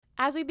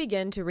As we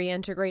begin to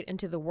reintegrate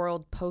into the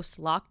world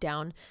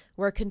post-lockdown,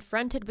 we're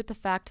confronted with the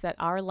fact that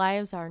our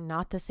lives are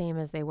not the same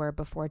as they were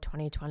before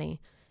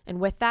 2020. And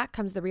with that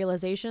comes the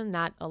realization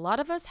that a lot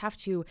of us have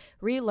to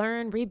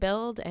relearn,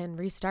 rebuild, and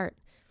restart.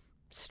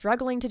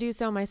 Struggling to do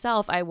so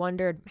myself, I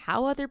wondered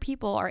how other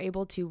people are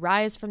able to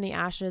rise from the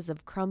ashes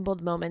of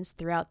crumbled moments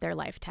throughout their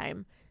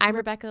lifetime. I'm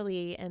Rebecca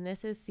Lee, and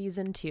this is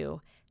Season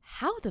 2.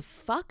 How the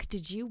fuck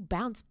did you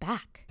bounce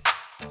back?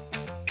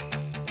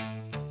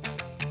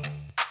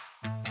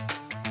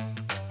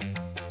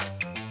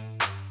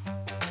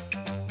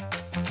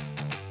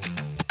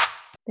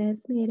 This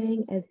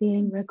meeting is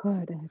being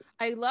recorded.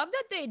 I love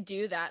that they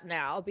do that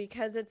now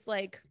because it's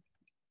like,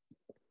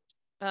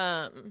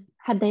 had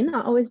they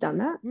not always done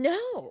that?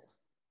 No.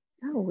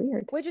 Oh,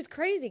 weird. Which is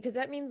crazy because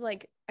that means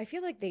like, I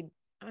feel like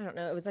I don't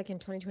know, it was like in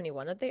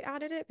 2021 that they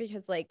added it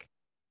because like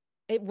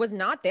it was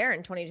not there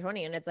in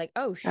 2020 and it's like,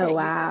 oh shit. Oh,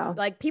 wow.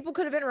 Like people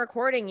could have been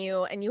recording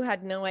you and you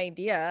had no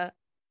idea.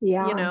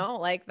 Yeah. You know,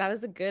 like that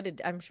was a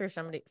good, I'm sure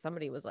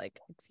somebody was like,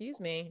 excuse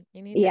me,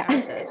 you need to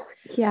add this.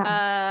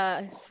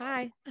 Yeah.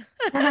 Hi.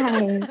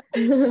 Hi.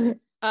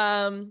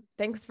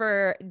 Thanks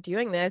for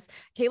doing this.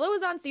 Kayla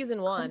was on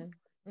season 1.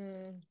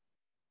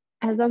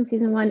 I was on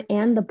season 1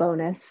 and the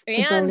bonus.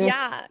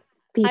 Yeah.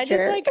 Feature. I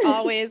just like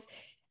always.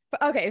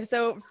 Okay,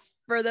 so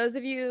for those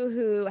of you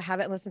who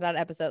haven't listened to that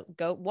episode,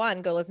 go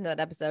listen to that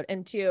episode,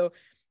 and 2,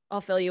 I'll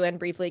fill you in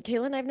briefly.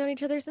 Kayla and I've known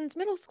each other since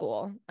middle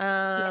school.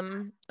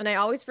 And I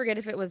always forget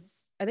if I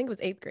think it was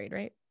 8th grade,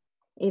 right?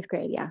 8th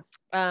grade, yeah.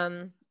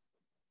 And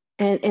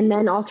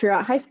then all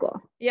throughout high school.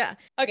 Yeah.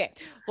 Okay.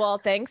 Well,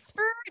 thanks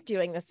for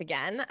doing this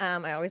again.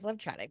 I always love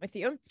chatting with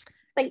you.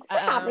 Thanks for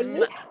having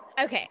me.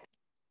 Okay.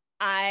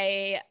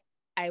 I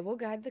will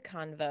guide the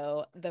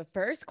convo. The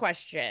first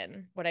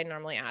question, what I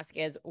normally ask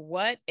is,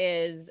 what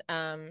is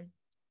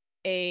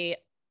a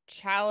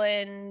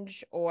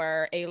challenge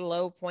or a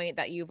low point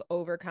that you've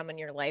overcome in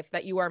your life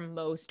that you are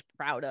most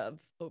proud of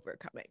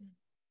overcoming?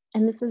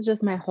 And this is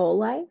just my whole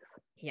life?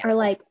 Yeah. Or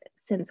like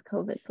since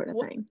COVID sort of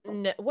thing?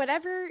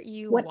 Whatever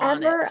you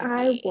whatever want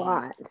I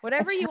want.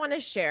 Whatever you want to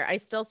share. I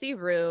still see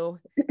Rue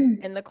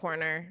in the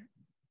corner.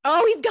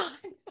 Oh, he's gone.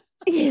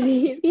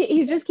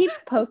 He just keeps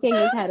poking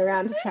his head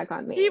around to check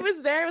on me. He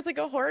was there. It was like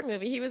a horror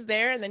movie. He was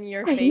there and then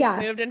your face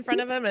moved in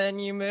front of him and then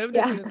you moved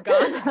and he was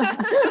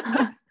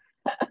gone.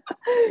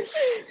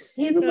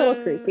 He's a little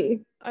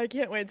creepy. I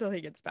can't wait till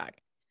he gets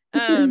back.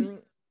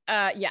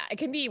 Yeah, it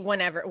can be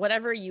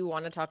whatever you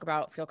want to talk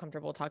about, feel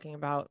comfortable talking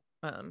about.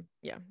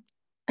 Yeah.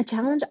 A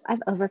challenge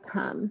I've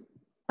overcome.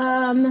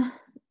 God,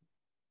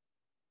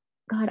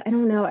 I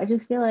don't know. I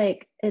just feel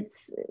like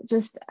it's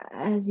just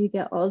as you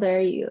get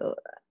older,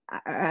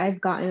 I've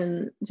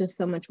gotten just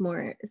so much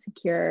more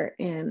secure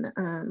in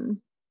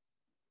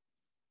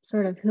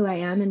sort of who I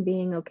am and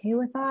being okay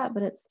with that,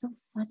 but it's still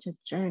such a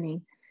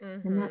journey.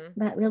 Mm-hmm. And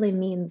that really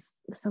means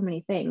so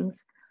many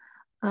things.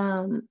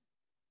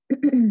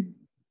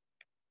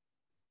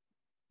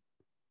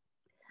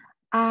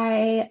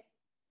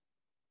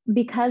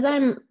 Because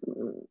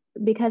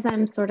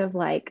I'm sort of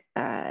like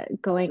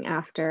going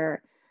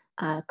after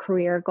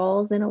career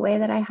goals in a way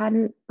that I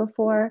hadn't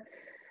before,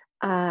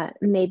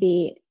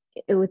 maybe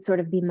it would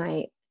sort of be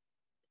my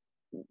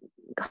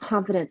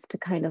confidence to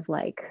kind of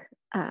like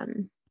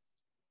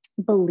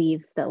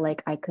believe that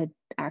like I could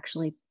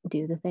actually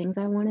do the things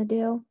I want to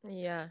do.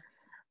 Yeah.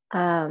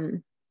 I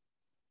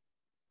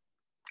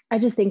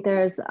just think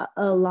there's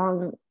a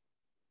long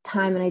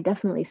time, and I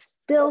definitely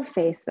still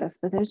face this,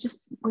 but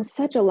was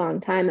such a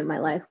long time in my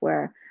life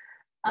where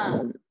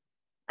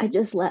I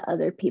just let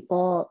other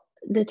people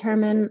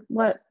determine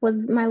what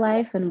was my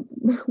life and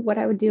what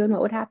I would do and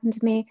what would happen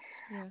to me.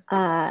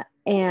 Yeah.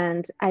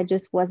 And I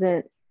just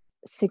wasn't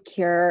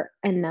secure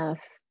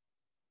enough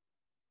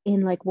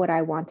in like what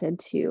I wanted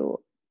to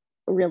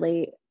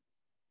really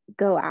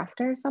go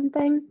after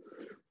something.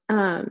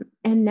 And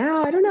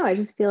now, I don't know, I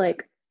just feel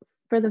like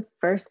for the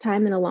first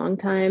time in a long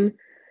time,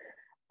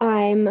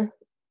 I'm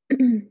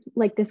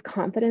like this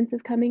confidence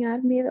is coming out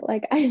of me that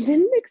like I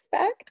didn't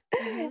expect.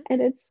 Mm-hmm.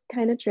 And it's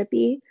kind of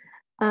trippy.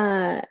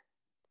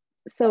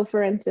 So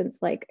for instance,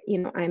 like, you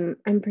know,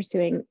 I'm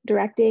pursuing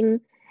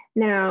directing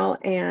now,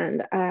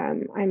 and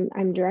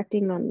I'm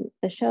directing on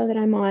the show that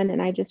I'm on,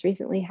 and I just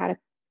recently had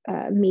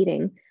a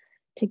meeting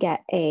to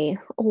get a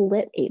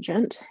lit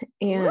agent,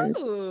 and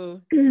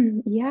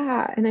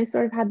yeah, and I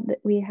sort of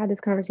we had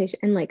this conversation,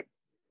 and like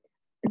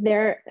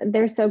they're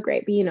so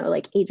great, but you know,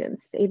 like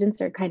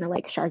agents are kind of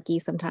like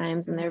sharky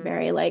sometimes, and they're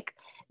very like,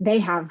 they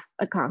have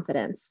a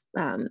confidence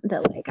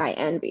that like I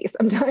envy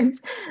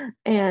sometimes,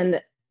 and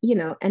you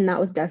know, and that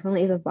was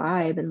definitely the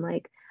vibe. And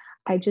like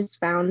I just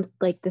found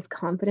like this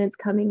confidence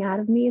coming out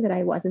of me that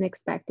I wasn't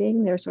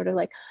expecting. They're sort of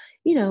like,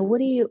 you know,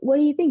 what are you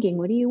thinking?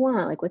 What do you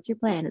want? Like, what's your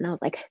plan? And I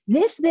was like,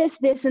 this,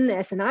 and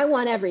this, and I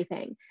want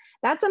everything.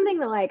 That's something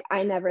that like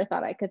I never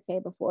thought I could say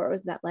before,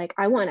 was that like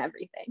I want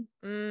everything.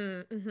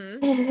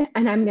 Mm-hmm.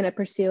 And I'm going to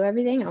pursue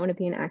everything. I want to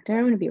be an actor.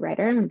 I want to be a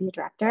writer. I want to be a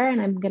director.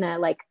 And I'm going to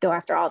like go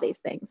after all these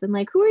things. And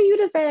like, who are you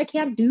to say I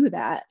can't do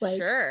that? Like,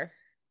 sure.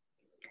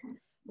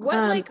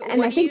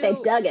 And I think they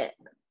dug it.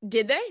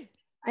 Did they?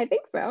 I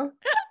think so.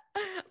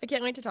 I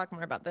can't wait to talk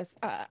more about this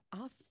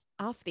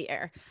off the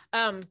air.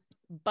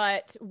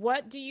 But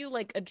what do you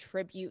like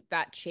attribute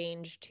that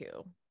change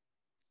to,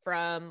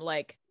 from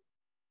like,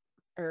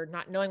 or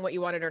not knowing what you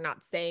wanted or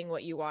not saying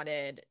what you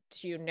wanted,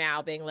 to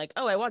now being like,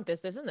 oh, I want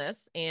this, this, and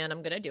this, and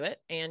I'm gonna do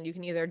it. And you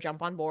can either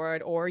jump on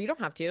board or you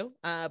don't have to.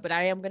 But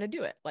I am gonna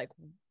do it. Like,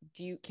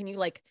 can you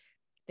like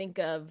think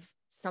of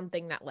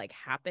something that like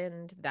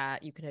happened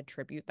that you can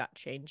attribute that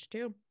change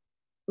to?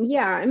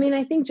 Yeah, I mean,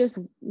 I think just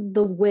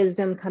the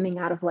wisdom coming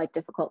out of like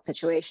difficult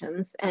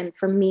situations. And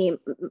for me,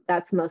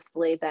 that's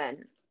mostly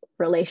been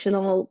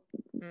relational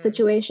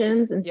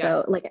situations. And Yeah.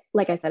 so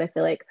like I said, I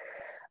feel like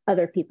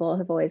other people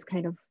have always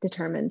kind of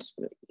determined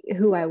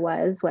who I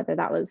was, whether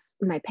that was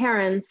my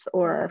parents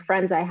or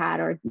friends I had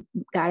or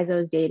guys I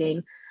was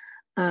dating.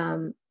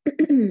 And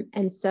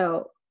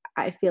so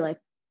I feel like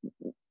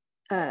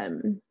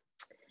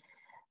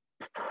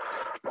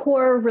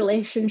poor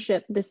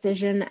relationship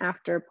decision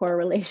after poor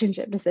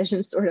relationship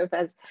decision sort of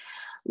has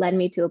led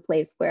me to a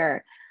place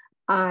where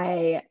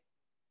I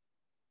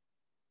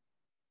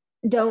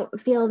don't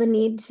feel the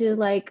need to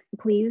like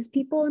please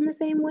people in the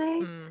same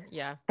way.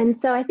 Yeah. And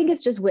so I think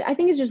it's just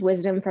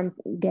wisdom from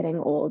getting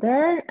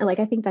older. And like,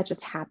 I think that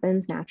just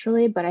happens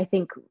naturally. But I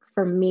think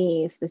for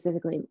me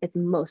specifically, it's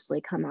mostly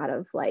come out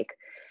of like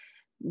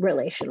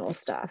relational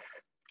stuff.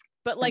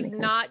 But like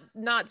not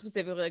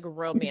specifically like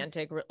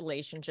romantic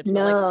relationships,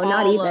 no, but like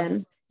not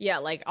even.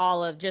 like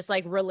all of just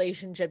like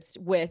relationships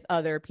with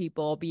other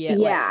people, be it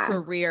like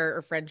career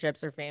or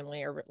friendships or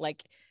family or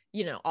like,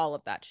 you know, all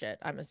of that shit,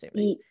 I'm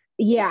assuming.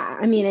 Yeah,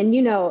 I mean, and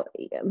you know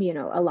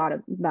a lot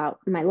about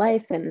my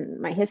life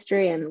and my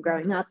history and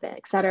growing up, and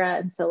et cetera.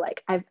 And so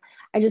like I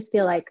just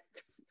feel like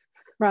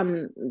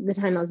from the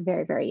time I was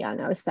very, very young,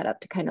 I was set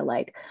up to kind of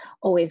like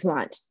always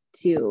want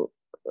to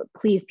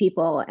please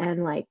people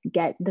and like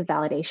get the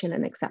validation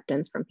and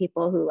acceptance from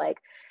people who like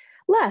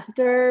left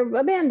or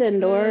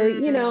abandoned or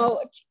you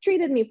know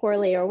treated me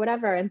poorly or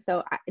whatever. And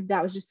so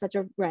that was just such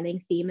a running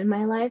theme in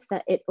my life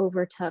that it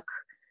overtook,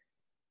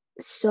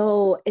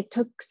 so it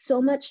took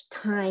so much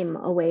time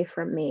away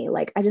from me.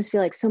 Like I just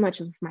feel like so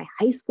much of my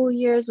high school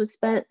years was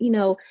spent, you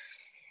know,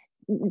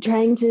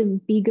 trying to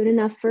be good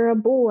enough for a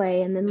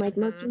boy, and then like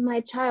most of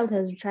my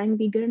childhood was trying to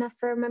be good enough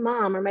for my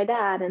mom or my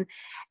dad.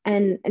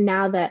 And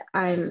now that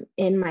I'm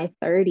in my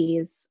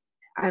 30s,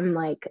 I'm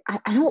like,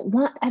 I don't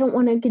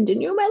want to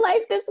continue my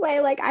life this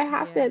way. Like I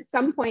have to at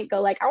some point go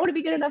like, I want to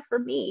be good enough for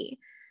me.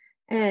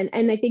 And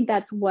I think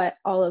that's what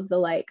all of the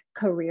like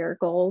career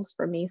goals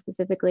for me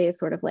specifically is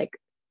sort of like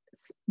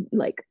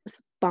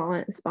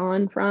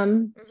spawn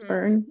from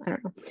spurn, I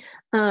don't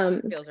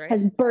know, feels right.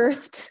 has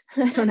birthed,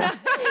 I don't know,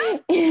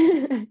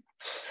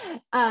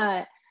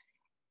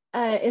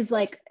 is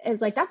like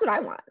that's what I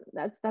want.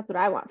 That's what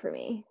I want for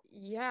me.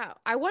 Yeah,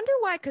 I wonder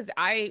why, because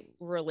I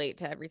relate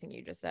to everything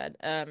you just said.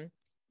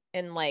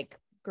 And like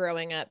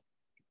growing up,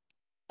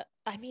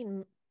 I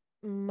mean,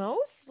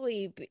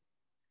 mostly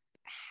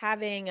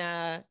having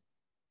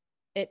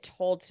it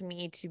told to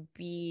me to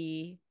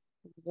be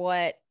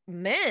what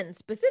men,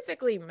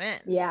 specifically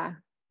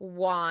men,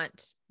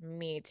 want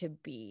me to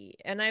be.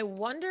 And I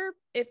wonder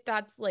if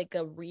that's like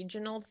a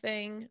regional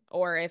thing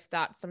or if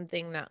that's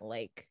something that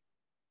like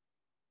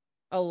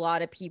a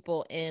lot of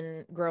people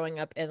in growing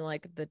up in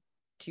like the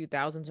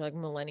 2000s or like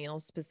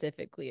millennials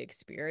specifically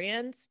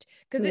experienced.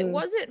 Because it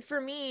wasn't,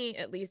 for me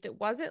at least, it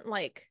wasn't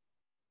like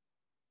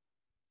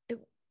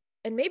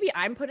and maybe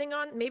I'm putting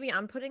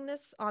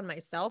this on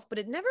myself, but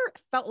it never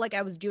felt like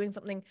I was doing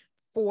something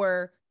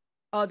for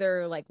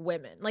other like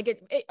women. Like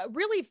it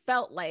really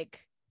felt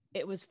like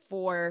it was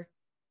for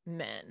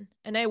men.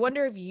 And I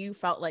wonder if you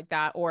felt like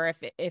that, or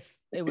if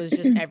it was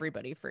just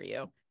everybody for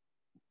you.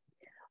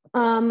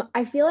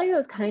 I feel like it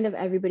was kind of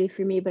everybody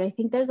for me, but I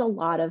think there's a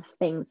lot of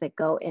things that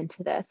go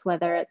into this,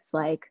 whether it's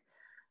like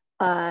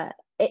I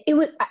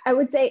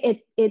would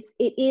say it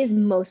is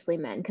mostly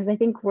men, because I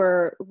think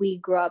we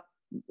grew up,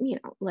 you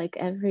know, like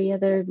every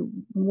other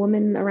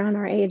woman around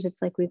our age.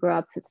 It's like we grew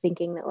up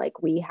thinking that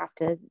like we have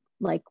to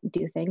like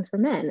do things for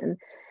men, and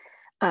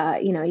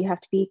you know, you have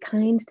to be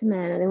kind to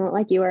men or they won't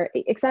like you, or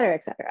et cetera,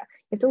 et cetera.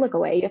 You have to look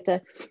away, you have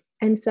to.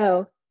 And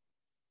so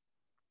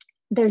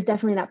there's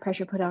definitely that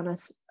pressure put on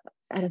us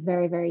at a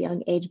very, very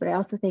young age. But I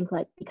also think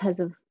like because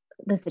of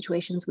the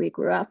situations we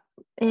grew up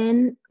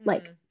in,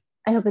 like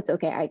I hope it's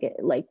okay. I get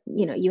like,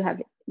 you know, you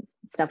have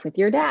stuff with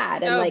your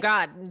dad. And like,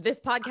 God, this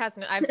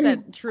podcast, I've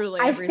said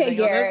truly everything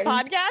on this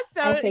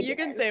podcast, so you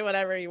can say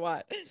whatever you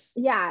want.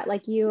 Yeah,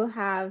 like you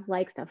have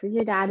like stuff with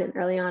your dad. And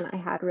early on, I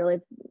had really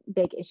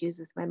big issues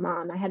with my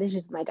mom. I had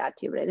issues with my dad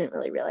too, but I didn't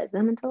really realize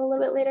them until a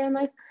little bit later in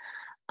life.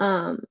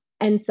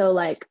 And so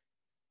like,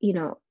 you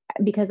know,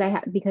 because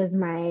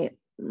my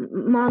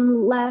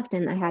mom left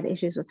and I had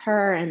issues with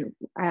her, and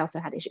I also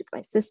had issues with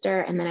my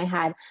sister. And then I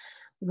had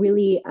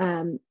really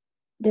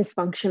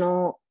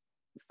dysfunctional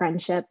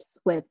friendships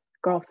with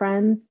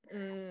girlfriends.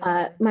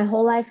 My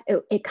whole life,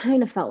 it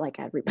kind of felt like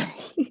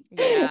everybody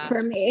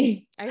for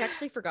me. I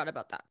actually forgot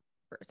about that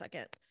for a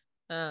second.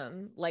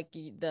 like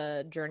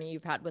the journey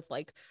you've had with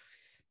like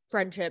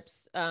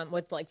friendships,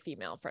 with like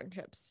female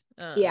friendships,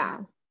 Yeah.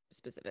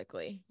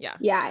 specifically. Yeah.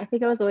 Yeah, I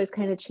think I was always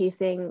kind of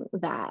chasing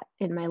that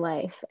in my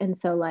life. And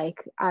so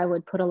like I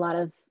would put a lot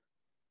of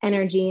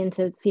energy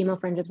into female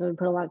friendships. I would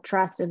put a lot of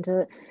trust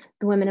into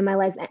the women in my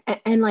lives.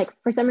 And like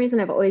for some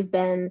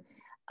reason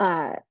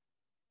uh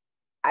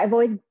I've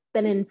always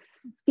been in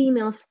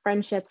female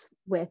friendships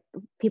with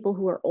people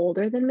who are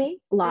older than me,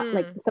 a lot,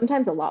 like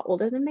sometimes a lot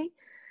older than me.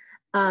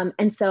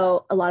 And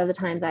so a lot of the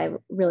times I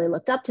really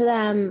looked up to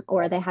them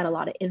or they had a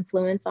lot of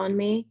influence on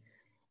me.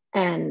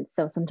 And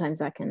so sometimes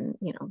that can,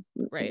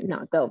 Right.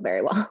 not go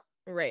very well.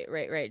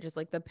 Right. Just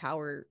like the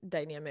power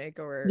dynamic,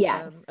 or at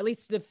Yes,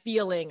 least the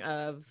feeling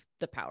of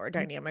the power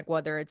dynamic,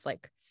 whether it's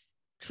like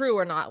true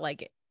or not.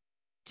 Like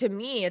to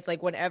me, it's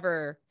like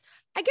whenever,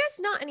 I guess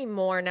not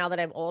anymore now that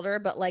I'm older,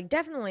 but like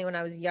definitely when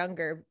I was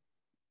younger,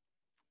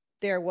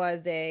 there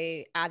was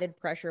a added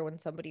pressure when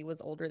somebody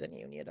was older than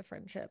you and you had a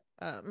friendship.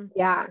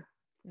 yeah,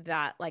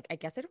 That like I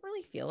guess I don't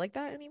really feel like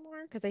that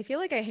anymore because I feel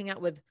like I hang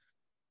out with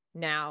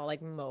now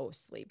like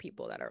mostly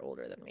people that are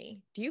older than me.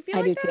 Do you feel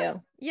I like do that?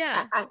 too.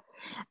 Yeah.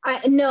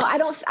 No, I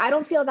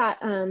don't feel that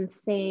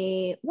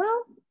say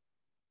well.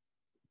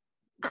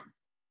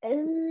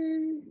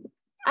 Um,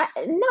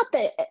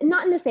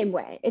 not in the same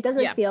way. It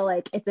doesn't Yeah. feel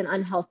like it's an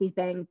unhealthy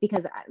thing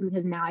because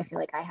now I feel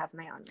like I have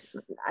my own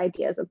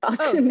ideas and thoughts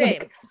Oh, and same,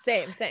 like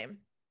same.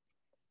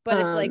 But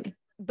it's like,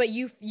 but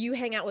you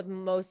hang out with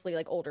mostly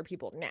like older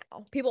people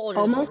now. People older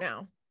than you almost,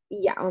 now.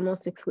 yeah,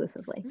 almost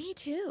exclusively. Me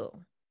too.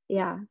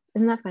 Yeah,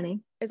 isn't that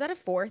funny? Is that a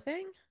four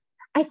thing?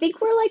 I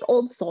think we're like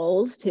old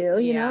souls too,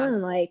 Yeah.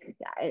 and like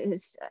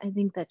I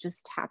think that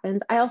just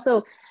happens. I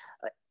also,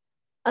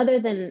 other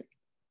than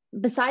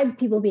besides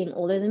people being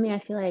older than me, I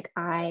feel like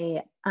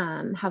I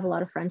have a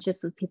lot of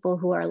friendships with people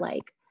who are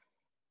like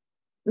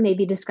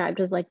maybe described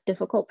as like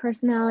difficult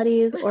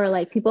personalities or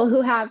like people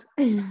who have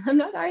I'm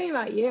not talking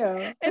about you.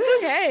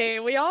 It's okay.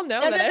 We all know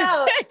No, that no, I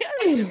no.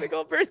 have a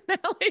difficult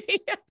personality.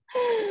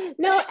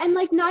 No, and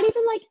like not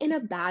even like in a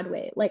bad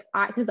way. Like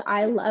because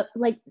I love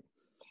like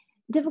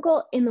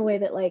difficult in the way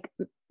that like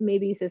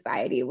maybe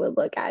society would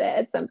look at it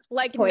at some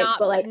Like point,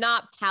 but like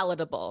not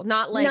palatable,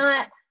 not like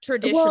not well,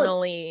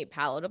 traditionally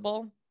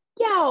palatable.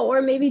 yeah,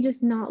 or maybe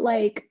just not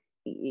like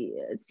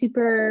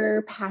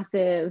super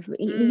passive,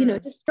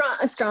 Mm, just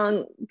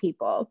strong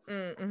people.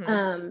 mm-hmm.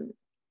 Um,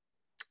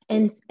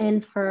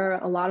 and for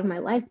a lot of my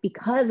life,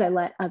 because I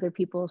let other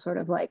people sort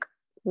of like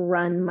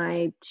run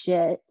my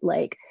shit,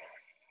 like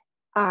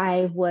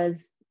I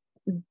was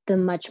the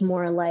much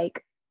more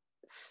like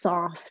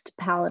soft,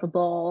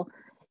 palatable,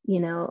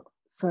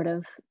 sort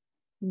of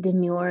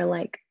demure,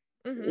 like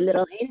Mm-hmm.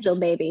 little angel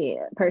baby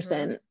Mm-hmm.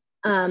 person.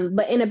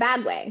 But in a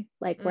bad way,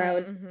 like where I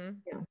would,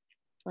 Mm-hmm.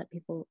 let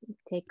people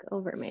take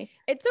over me.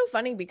 It's so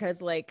funny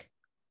because like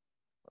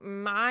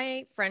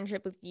my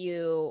friendship with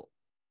you,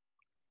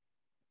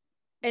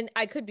 and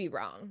I could be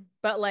wrong,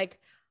 but like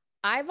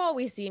I've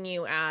always seen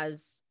you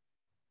as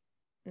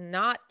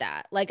not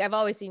that. Like I've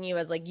always seen you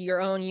as like your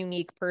own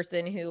unique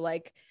person who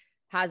like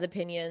has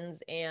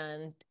opinions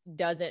and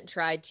doesn't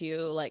try to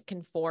like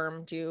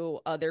conform to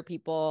other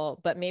people,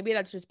 but maybe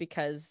that's just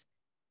because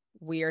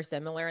we are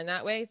similar in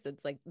that way. So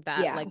it's like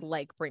that Yeah.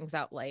 like brings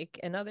out like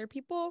in other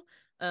people.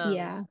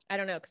 Yeah. I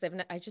don't know because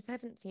I just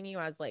haven't seen you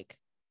as like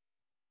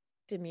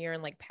demure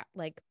and like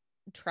like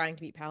trying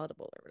to be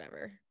palatable or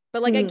whatever.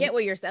 But like I Hmm. get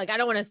what you're saying. Like I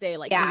don't want to say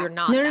like Yeah. you're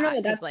not No, no, that no.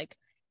 because That's, like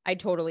I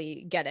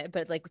totally get it.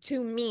 But like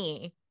to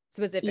me yeah.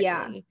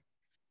 specifically,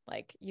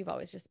 like you've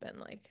always just been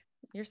like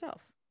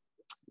yourself.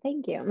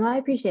 Thank you. Well, I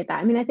appreciate that.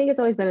 I mean, I think it's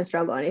always been a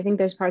struggle. And I think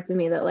there's parts of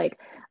me that like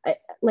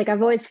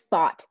I've always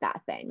fought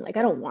that thing. Like,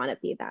 I don't want to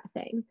be that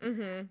thing.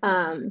 Mm-hmm.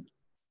 Um,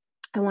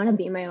 I want to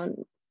be my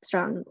own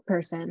strong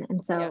person. And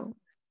Yeah. so,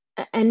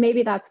 and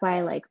maybe that's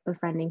why like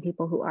befriending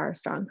people who are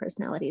strong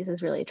personalities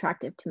is really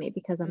attractive to me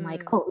because I'm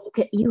like, Mm.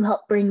 oh, you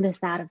help bring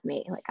this out of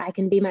me. Like I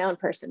can be my own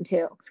person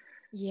too.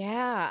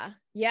 Yeah.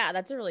 Yeah,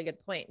 that's a really good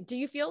point. Do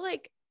you feel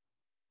like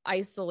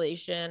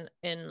isolation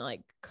in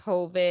like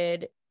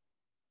COVID?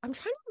 I'm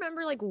trying to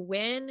remember like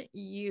when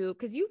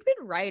because you've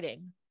been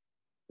writing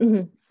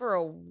Hmm. for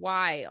a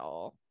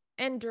while.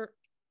 And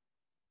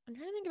I'm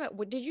trying to think about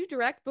what did you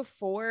direct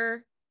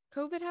before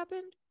COVID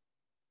happened?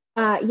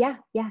 Yeah,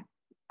 yeah.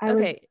 I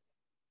was, Okay.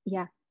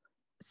 yeah,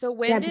 So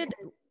when yeah. did,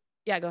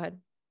 yeah, go ahead.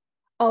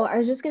 Oh, I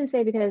was just gonna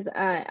say because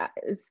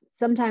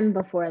sometime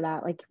before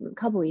that, like a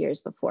couple of years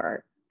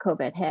before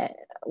COVID hit,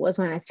 was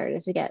when I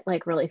started to get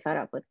like really fed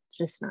up with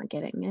just not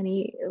getting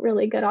any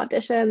really good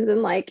auditions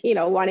and like,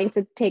 wanting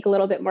to take a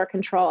little bit more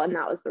control. And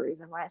that was the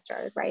reason why I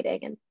started writing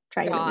and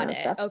trying to make my Got own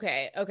it. stuff.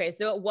 Okay. Okay.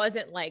 So it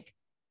wasn't like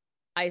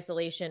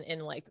isolation in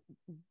like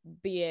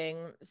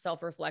being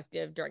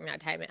self-reflective during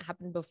that time. It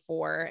happened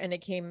before and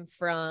it came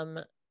from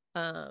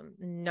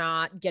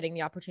not getting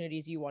the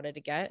opportunities you wanted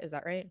to get. Is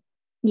that right?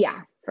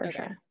 Yeah, for Okay.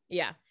 sure.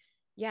 Yeah.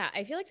 Yeah.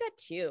 I feel like that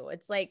too.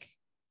 It's like,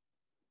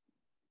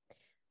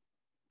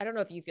 I don't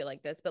know if you feel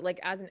like this, but like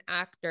as an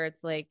actor,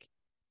 it's like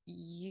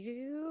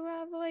you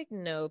have like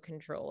no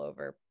control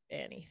over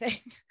anything.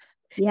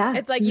 Yeah.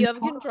 It's like you have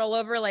control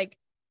over like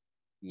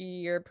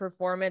your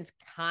performance,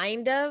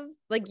 kind of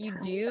like you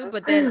do,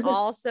 but then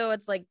also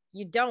it's like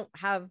you don't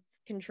have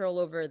control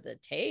over the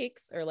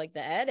takes or like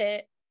the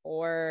edit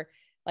or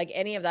like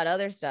any of that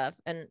other stuff.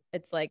 And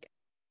it's like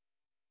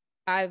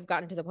I've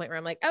gotten to the point where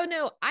I'm like, oh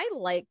no, I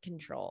like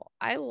control.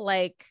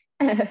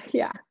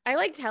 Yeah. I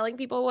like telling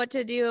people what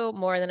to do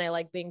more than I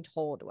like being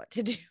told what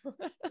to do.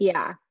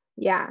 Yeah.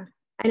 Yeah.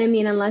 And I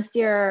mean, unless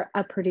you're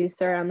a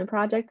producer on the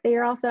project that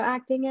you're also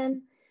acting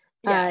in,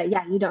 Yeah.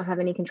 yeah, you don't have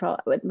any control,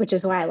 which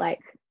is why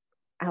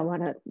I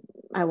want to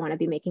I want to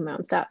be making my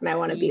own stuff and I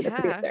want to be the Yeah.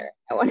 producer.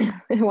 I want to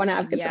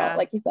have control, Yeah.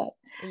 like you said.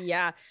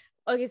 Yeah.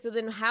 Okay, so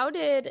then how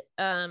did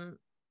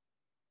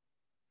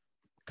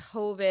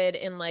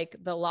COVID and like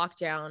the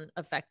lockdown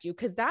affect you?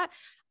 Because that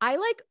I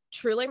like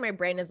truly my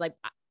brain is like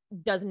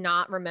does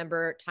not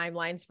remember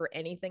timelines for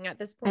anything at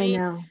this I point.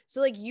 know.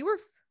 So like you were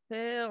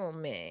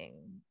filming,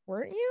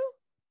 weren't you?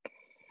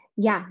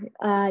 Yeah.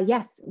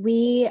 Yes.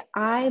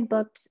 I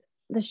booked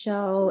the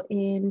show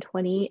in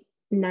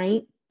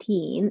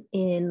 2019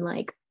 in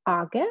like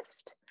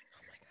August.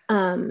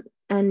 Um,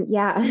 and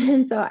yeah,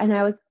 and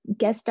I was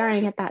guest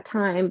starring at that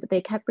time, but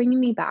they kept bringing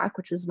me back,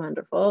 which was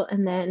wonderful.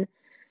 And then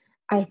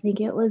I think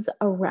it was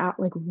around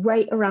like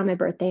right around my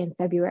birthday in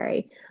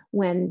February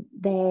when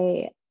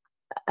they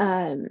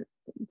um,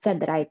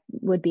 said that I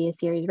would be a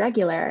series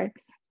regular.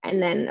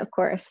 And then, of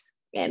course,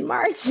 in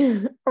March,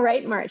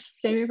 right? March,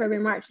 January,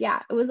 February, March.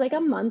 Yeah, it was like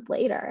a month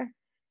later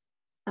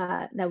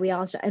that we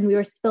all shot, and we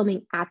were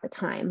filming at the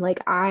time.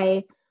 Like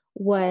I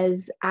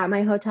was at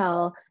my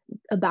hotel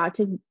about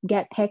to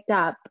get picked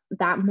up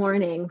that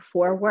morning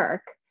for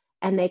work.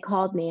 And they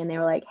called me and they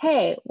were like,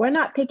 hey, we're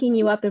not picking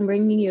you up and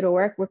bringing you to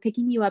work. We're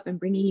picking you up and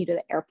bringing you to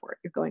the airport.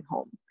 You're going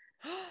home.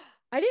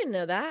 I didn't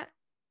know that.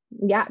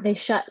 Yeah,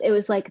 it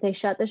was like they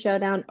shut the show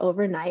down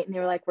overnight and they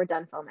were like, we're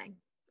done filming.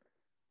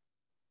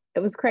 It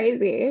was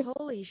crazy.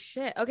 Holy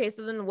shit. Okay,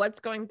 so then what's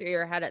going through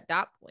your head at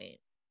that point?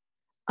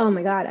 Oh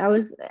my God.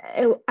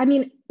 I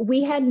mean,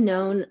 we had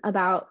known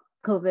about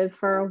COVID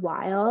for a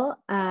while,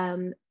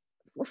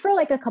 for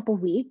like a couple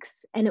weeks,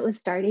 and it was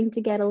starting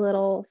to get a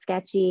little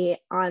sketchy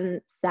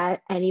on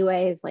set,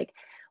 anyways. Like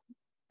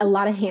a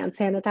lot of hand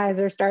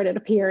sanitizer started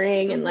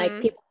appearing, and like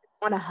Mm-hmm. people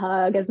didn't want to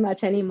hug as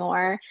much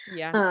anymore.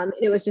 Yeah.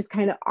 It was just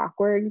kind of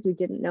awkward because we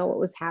didn't know what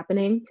was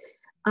happening.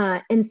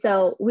 And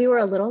so we were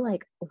a little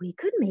like, we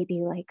could maybe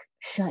like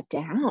shut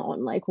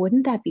down. Like,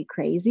 wouldn't that be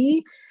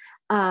crazy?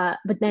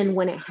 But then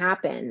when it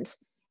happened,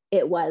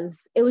 it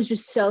was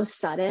just so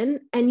sudden.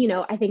 And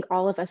I think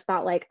all of us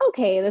thought like,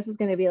 okay, this is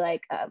going to be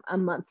like a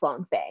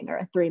month-long thing or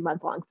a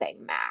 3-month-long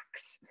thing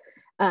max.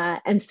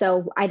 And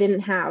so I didn't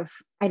have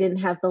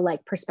the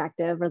like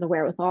perspective or the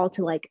wherewithal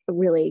to like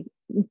really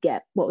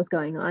get what was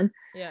going on.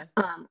 Yeah.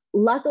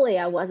 Luckily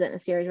I wasn't a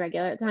series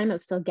regular at the time. I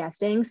was still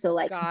guesting. So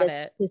like Got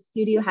it. the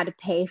studio had to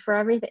pay for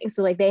everything.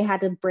 So like they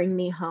had to bring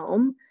me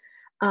home.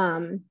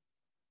 Um,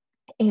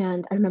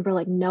 and I remember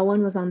like no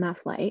one was on that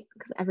flight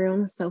because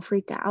everyone was so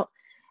freaked out.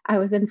 I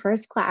was in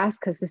first class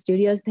because the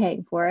studio is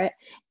paying for it.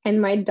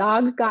 And my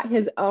dog got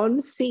his own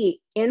seat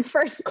in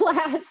first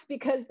class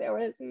because there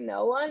was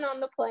no one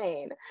on the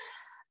plane.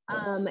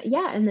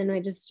 Yeah, and then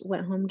I just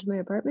went home to my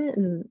apartment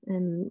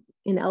and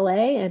in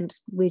LA, and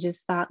we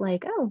just thought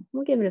like, oh,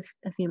 we'll give it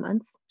a few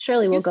months.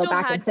 Surely You we'll go still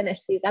back and had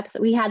finish these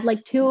episodes. We had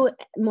like 2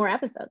 more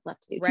episodes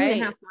left to do, two and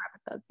a half right, more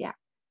episodes. Yeah.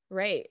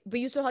 right. But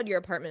you still had your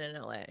apartment in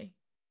LA.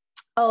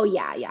 Oh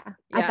yeah, yeah.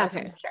 At Yeah, that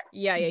time, okay. for sure.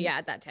 Yeah, yeah, Mhm. yeah,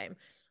 at that time.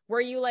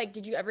 Were you like,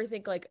 did you ever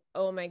think like,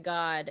 oh my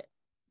God,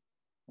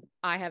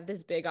 I have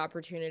this big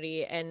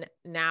opportunity and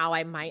now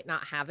I might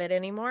not have it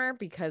anymore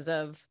because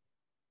of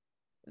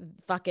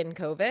fucking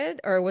COVID?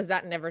 Or was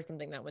that never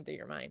something that went through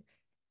your mind?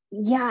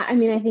 Yeah, I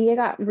mean, I think it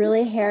got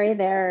really hairy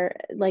there,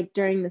 like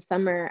during the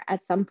summer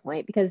at some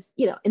point, because,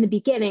 in the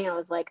beginning, I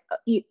was like,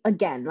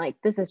 again, like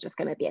this is just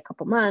going to be a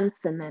couple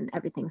months and then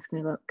everything's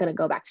going to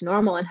go back to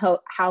normal. And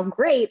how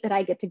great that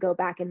I get to go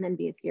back and then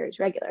be a series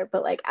regular.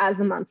 But like as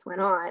the months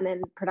went on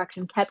and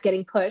production kept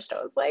getting pushed,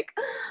 I was like,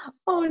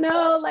 oh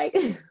no, like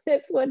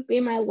this would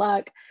be my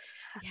luck.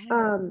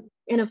 Yeah.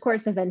 And of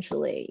course,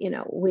 eventually,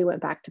 we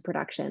went back to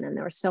production and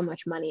there was so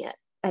much money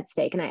at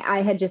stake. And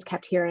I had just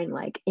kept hearing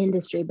like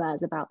industry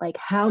buzz about like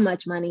how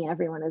much money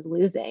everyone is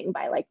losing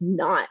by like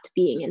not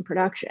being in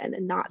production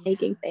and not Yeah.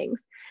 making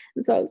things.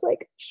 And so I was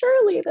like,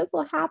 surely this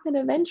will happen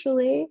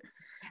eventually.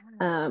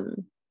 Yeah.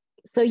 Um,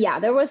 so yeah,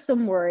 there was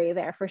some worry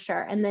there for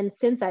sure. And then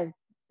since I've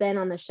been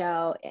on the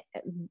show,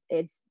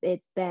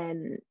 it's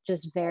been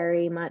just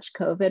very much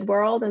COVID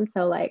world. And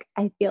so like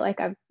I feel like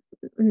I've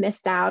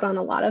missed out on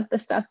a lot of the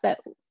stuff that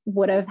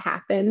would have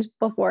happened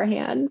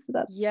beforehand. So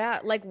that's, Yeah,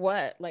 like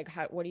what? Like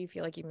what do you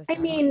feel like you missed I out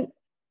on? mean,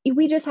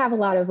 we just have a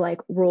lot of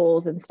like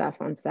rules and stuff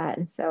on set.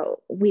 And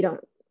so we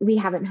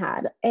haven't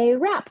had a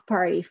wrap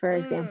party, for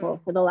example,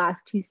 Mm. for the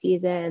last 2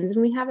 seasons.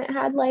 And we haven't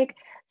had like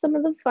some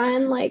of the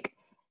fun, like,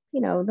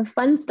 the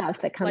fun stuff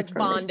that comes Like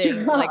from this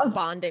bonding, like job.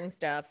 bonding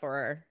stuff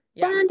or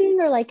yeah. Bonding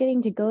or like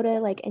getting to go to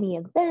like any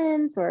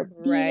events or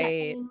be at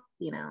Right.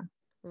 things.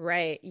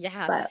 Right.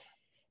 Yeah. But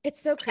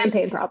It's so crazy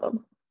champagne because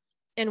problems.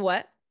 And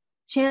what?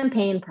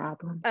 Champagne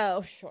problem.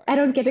 Oh, sure, I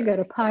don't sure, get to sure. go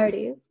to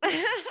parties.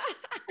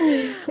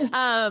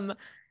 um,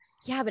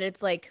 yeah, but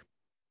it's like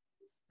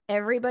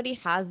everybody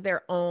has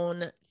their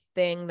own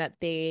thing that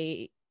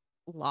they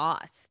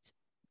lost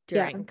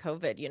Yeah. during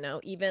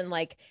COVID, even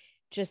like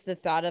just the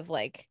thought of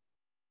like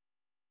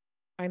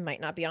I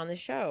might not be on the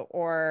show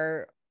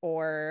or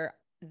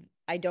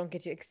I don't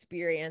get to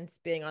experience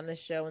being on the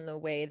show in the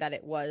way that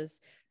it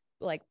was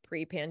like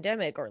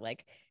pre-pandemic or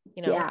like,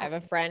 I Yeah. have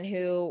a friend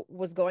who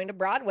was going to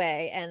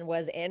Broadway and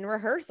was in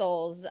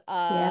rehearsals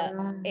Yeah.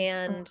 Oh,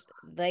 and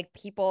like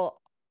people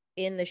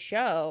in the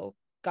show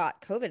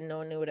got COVID and no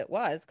one knew what it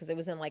was because it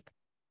was in like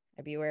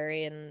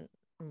February and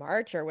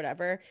March or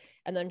whatever.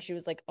 And then she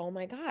was like, "Oh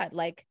my God,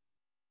 like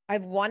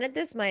I've wanted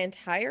this my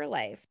entire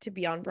life to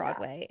be on yeah.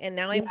 Broadway, and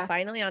now I'm Yeah.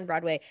 finally on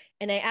Broadway,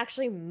 and I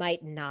actually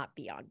might not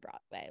be on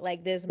Broadway.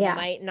 Like this Yeah.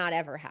 might not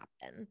ever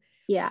happen."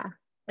 Yeah.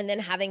 And then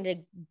having to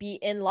be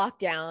in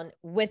lockdown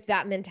with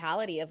that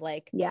mentality of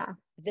like Yeah.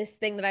 this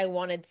thing that I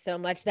wanted so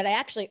much that I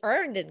actually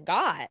earned and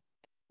got,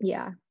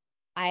 Yeah.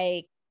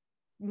 I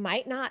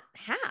might not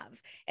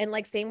have. And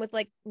like same with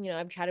like,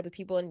 I've chatted with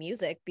people in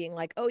music being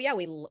like, "Oh yeah,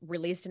 we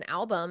released an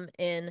album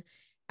in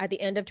at the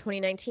end of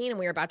 2019 and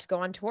we were about to go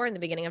on tour in the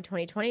beginning of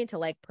 2020 to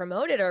like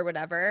promote it or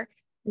whatever."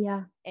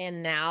 Yeah.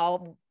 And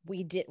now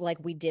we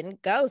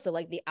didn't go. So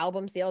like the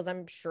album sales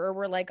I'm sure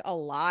were like a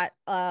lot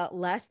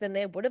less than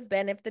they would have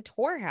been if the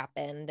tour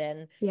happened.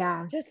 And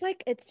Yeah. just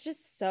like it's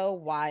just so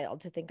wild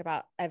to think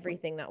about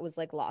everything that was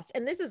like lost.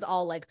 And this is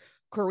all like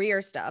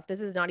career stuff. This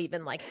is not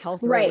even like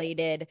health Right.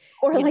 related.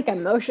 Or like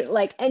emotion,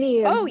 like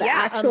any Oh of the yeah,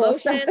 actual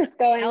stuff emotion, that's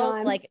going health,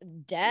 on. like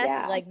death,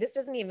 Yeah. like this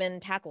doesn't even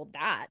tackle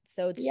that.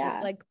 So it's just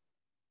Yeah. like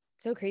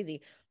so crazy.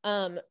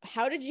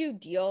 How did you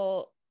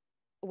deal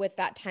with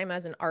that time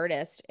as an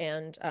artist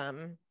and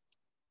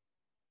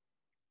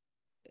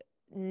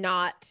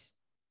not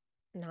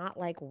not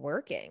like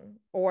working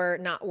or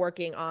not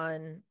working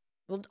on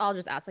well, I'll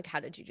just ask like how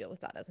did you deal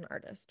with that as an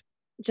artist?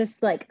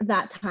 Just like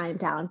that time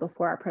down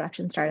before our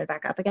production started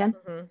back up again.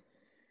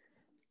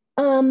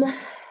 Mm-hmm. Um,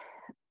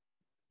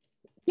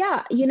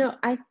 yeah,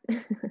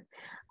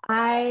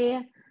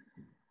 I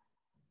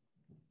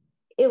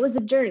it was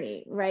a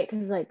journey, right?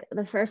 Because like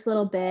the first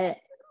little bit,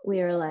 we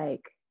were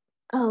like,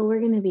 oh, we're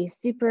gonna be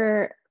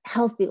super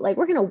healthy, like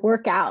we're gonna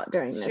work out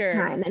during this Sure.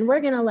 time, and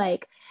we're gonna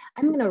like,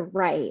 I'm gonna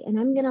write, and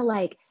I'm gonna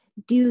like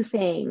do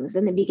things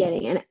in the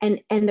beginning,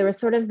 and there was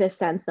sort of this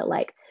sense that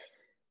like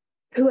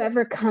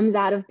whoever comes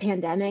out of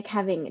pandemic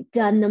having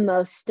done the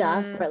most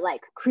stuff or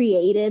like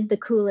created the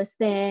coolest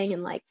thing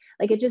and like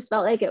it just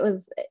felt like there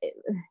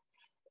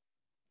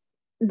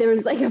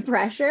was like a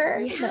pressure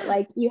that Yeah.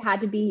 like you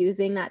had to be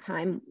using that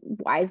time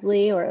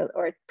wisely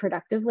or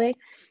productively.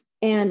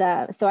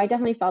 And so I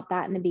definitely felt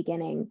that in the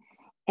beginning.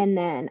 And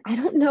then I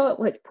don't know at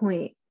what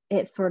point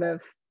it sort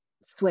of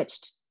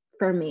switched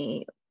for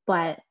me,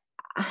 but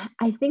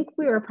I think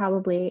we were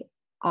probably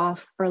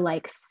off for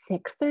like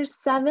 6 or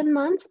 7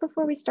 months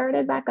before we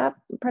started back up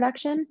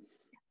production.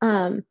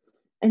 And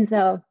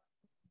so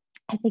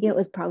I think it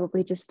was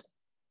probably just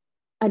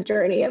a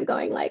journey of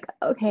going like,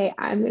 okay,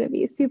 I'm going to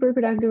be super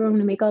productive. I'm going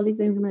to make all these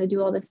things. I'm going to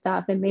do all this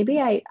stuff. And maybe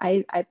I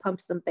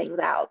pumped some things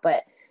out,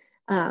 but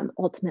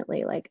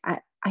ultimately, like, I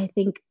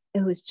think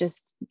it was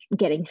just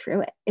getting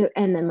through it.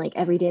 And then like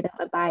every day that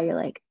went by, you're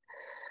like,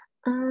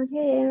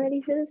 okay, I'm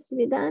ready for this to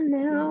be done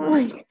now. Mm-hmm.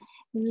 Like,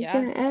 is this Yeah.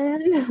 going to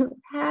end? What's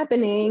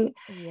happening?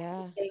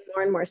 Yeah. Getting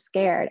more and more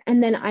scared.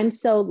 And then I'm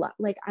so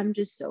like, I'm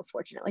just so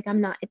fortunate. Like,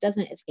 I'm not, it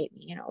doesn't escape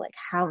me, like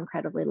how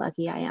incredibly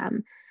lucky I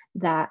am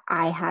that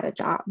I had a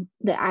job,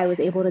 that I was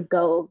able to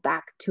go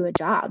back to a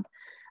job.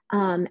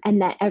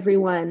 And that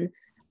everyone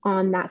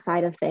on that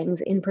side of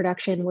things in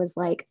production was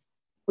like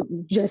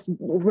just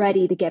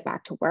ready to get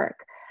back to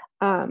work.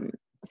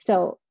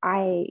 So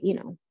I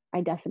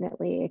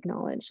definitely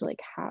acknowledge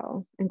like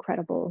how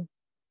incredible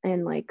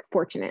and like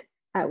fortunate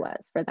I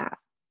was for that.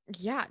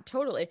 Yeah,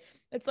 totally.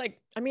 It's like,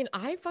 I mean,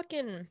 I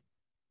fucking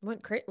I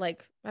went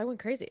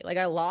crazy. Like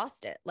I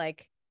lost it.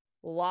 Like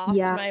lost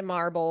Yeah. my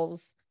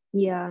marbles.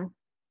 Yeah.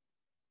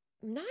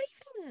 Not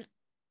even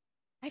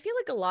I feel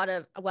like a lot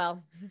of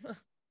well,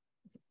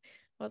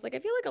 I was like, I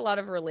feel like a lot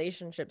of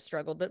relationships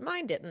struggled, but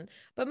mine didn't.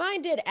 But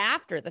mine did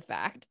after the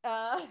fact,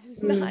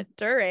 Mm. not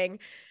during.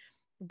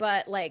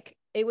 But like,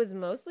 it was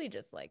mostly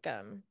just like,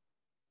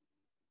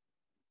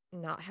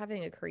 not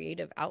having a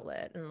creative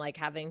outlet and like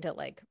having to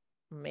like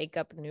make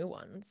up new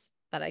ones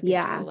that I could do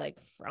Yeah. like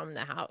from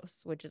the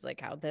house, which is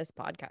like how this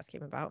podcast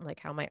came about and like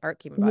how my art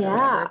came about or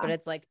whatever. But Yeah.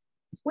 it's like,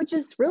 Which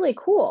is really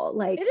cool. it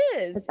Like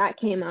is. that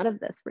came out of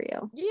this for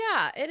you.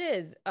 Yeah, it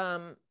is.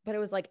 But it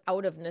was like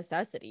out of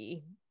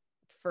necessity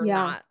for Yeah.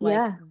 not like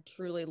Yeah.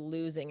 truly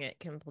losing it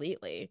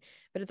completely.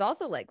 But it's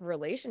also like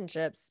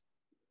relationships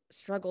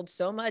struggled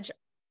so much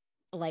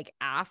like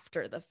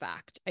after the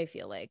fact, I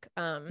feel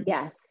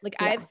Yes. like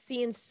Yeah. I've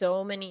seen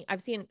so many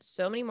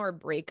more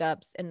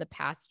breakups in the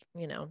past,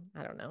 I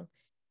don't know,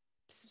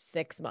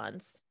 6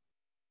 months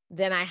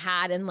than I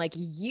had in like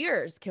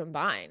years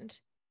combined.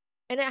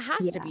 And it has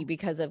to Yeah. be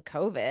because of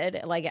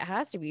COVID. Like it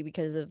has to be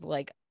because of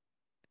like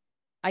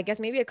I guess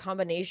maybe a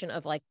combination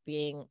of like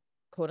being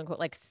quote unquote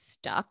like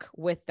stuck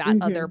with that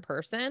other Hmm.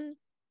 person,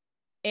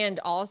 and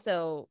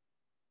also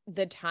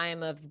the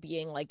time of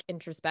being like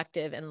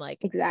introspective and like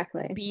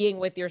Exactly. being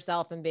with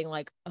yourself and being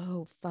like,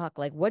 oh fuck,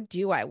 like what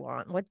do I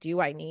want? What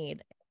do I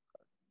need?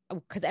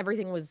 Because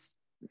everything was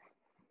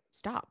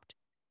stopped.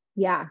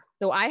 Yeah.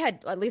 So I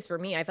had, at least for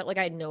me, I felt like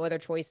I had no other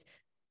choice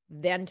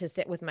than to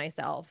sit with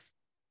myself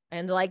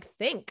and like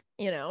think,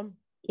 you know?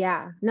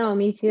 Yeah. No,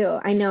 me too.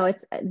 I know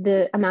it's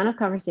the amount of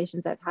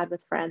conversations I've had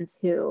with friends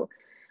who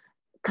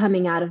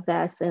coming out of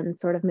this and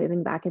sort of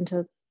moving back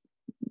into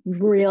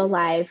real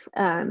life,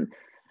 and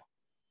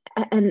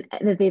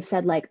that they've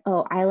said like,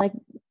 oh, I like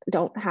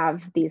don't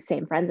have these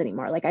same friends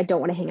anymore, like I don't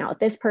want to hang out with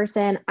this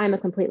person, I'm a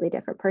completely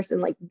different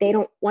person, like they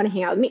don't want to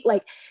hang out with me,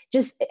 like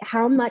just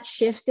how much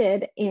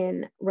shifted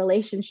in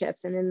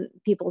relationships and in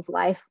people's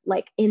life,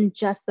 like in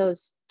just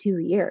those 2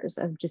 years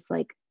of just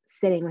like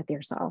sitting with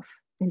yourself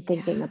and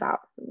thinking Yeah. about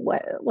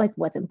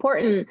what's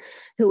important,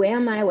 who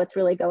am I, what's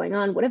really going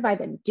on, what have I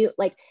been doing,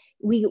 like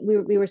we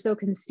were so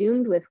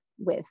consumed with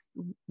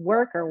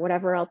work or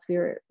whatever else we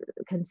were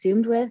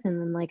consumed with,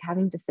 and then like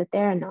having to sit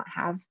there and not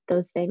have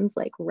those things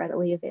like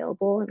readily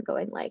available and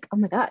going like, oh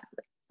my god,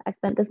 I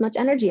spent this much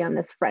energy on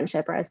this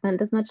friendship, or I spent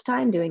this much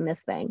time doing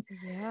this thing.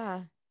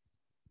 Yeah.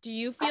 Do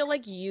you feel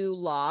like you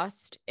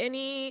lost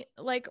any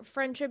like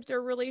friendships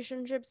or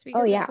relationships Oh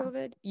because of yeah,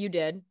 COVID? You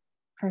did.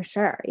 for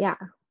sure. Yeah,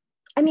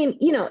 I mean,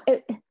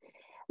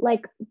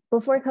 like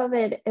before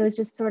COVID it was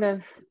just sort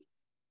of,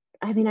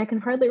 I mean, I can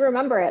hardly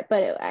remember it,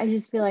 but I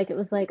just feel like it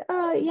was like,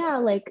 oh yeah,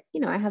 like,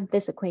 I have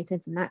this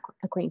acquaintance and that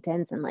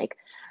acquaintance, and like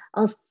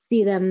I'll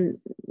see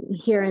them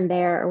here and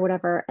there or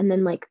whatever. And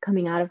then like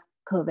coming out of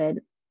COVID,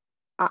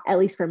 at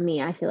least for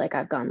me, I feel like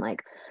I've gone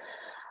like,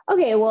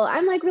 okay, well,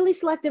 I'm like really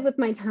selective with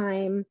my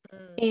time.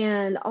 Mm.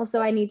 And also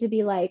I need to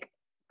be like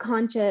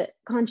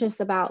conscious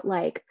about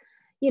like,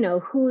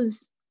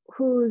 who's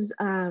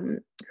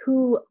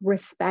who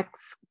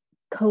respects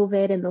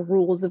COVID and the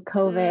rules of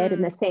COVID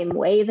in the Mm. same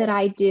way that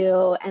I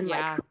do. And like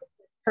Yeah. who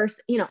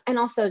person, and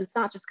also it's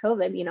not just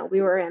COVID,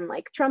 we were in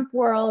like Trump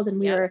world, and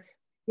we Yep. were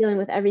dealing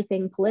with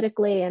everything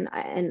politically, and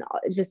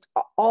just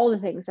all the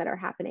things that are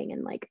happening.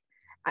 And like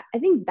I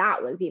think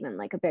that was even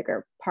like a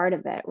bigger part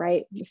of it,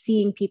 right?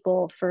 Seeing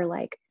people for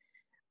like,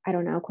 I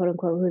don't know, quote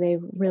unquote, who they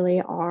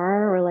really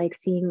are, or like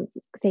seeing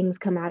things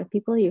come out of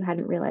people you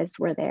hadn't realized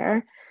were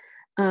there.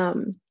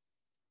 Um,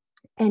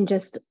 and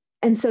just,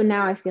 and so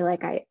now I feel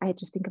like I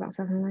just think about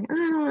something like, I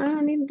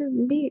don't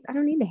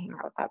need to hang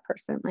out with that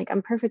person. Like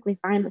I'm perfectly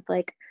fine with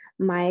like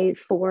my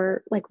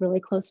four like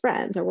really close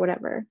friends or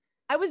whatever.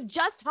 I was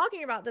just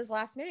talking about this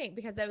last night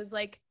because I'm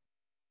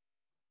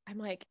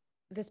like,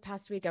 this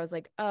past week, I was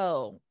like,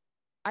 oh,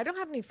 I don't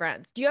have any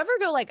friends. Do you ever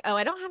go like, oh,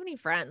 I don't have any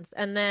friends?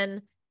 And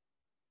then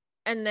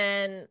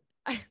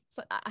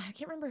so I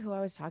can't remember who I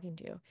was talking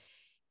to.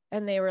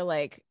 And they were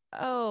like,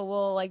 oh,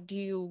 well, like, do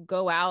you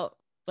go out?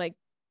 Like,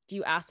 do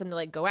you ask them to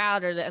like go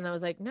out? And I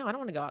was like, no, I don't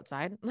want to go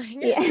outside. Like,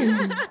 Yeah.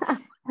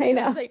 I and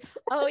I was know. like,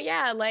 oh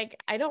yeah, like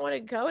I don't want to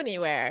go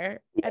anywhere.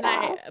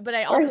 Yeah. But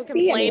I Or also see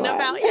complain anyone.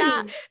 about,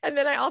 yeah. And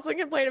then I also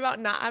complain about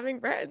not having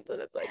friends.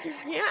 And it's like, you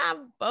can't have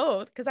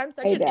both because I'm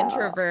such I an know.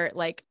 introvert.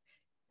 Like,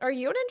 are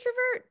you an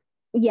introvert?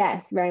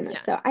 Yes, very much Yeah.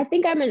 so. I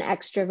think I'm an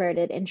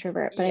extroverted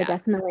introvert, but I Yeah.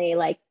 definitely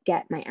like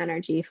get my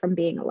energy from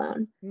being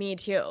alone. Me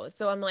too.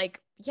 So I'm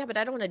like, yeah, but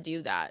I don't want to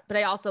do that. But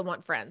I also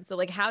want friends. So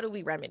like, how do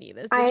we remedy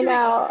this I situation?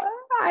 know.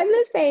 I'm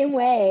the same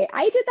way.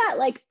 I did that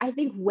like I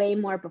think way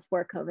more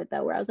before COVID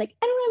though, where I was like,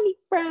 I don't have any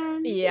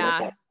friends. And like I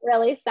Yeah. was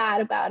really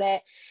sad about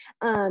it.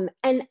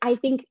 And I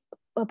think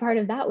a part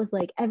of that was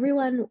like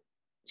everyone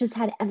just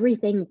had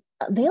everything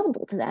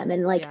available to them,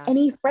 and like Yeah.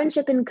 any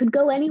friendship and could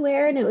go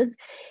anywhere. And it was,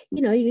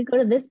 you could go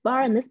to this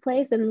bar and this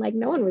place, and like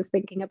no one was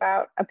thinking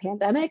about a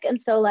pandemic.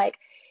 And so like,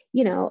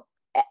 you know,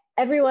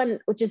 everyone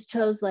just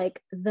chose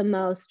like the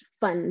most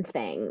fun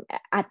thing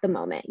at the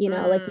moment.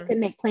 Like you Mm, can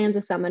make plans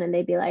with someone and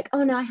they'd be like,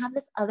 oh no, I have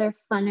this other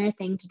funner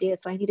thing to do,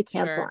 so I need to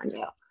cancel sure. on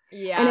you.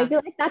 And I Yeah.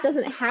 feel like that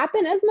doesn't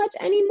happen as much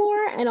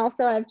anymore, and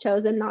also I've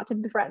chosen not to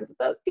be friends with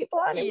those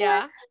people anymore.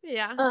 Yeah.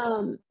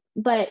 Yeah.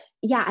 But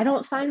yeah, I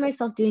don't find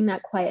myself doing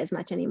that quite as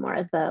much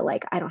anymore, the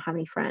like I don't have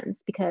any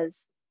friends,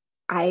 because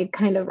I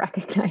kind of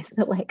recognize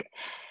that like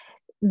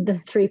the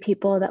three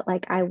people that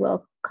like I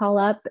will call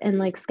up and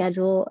like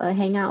schedule a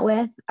hangout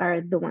with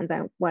are the ones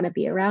I want to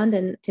be around,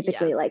 and Yeah.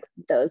 typically like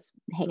those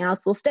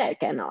hangouts will stick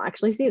and I'll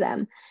actually see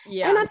them. And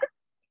Yeah.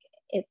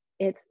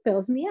 it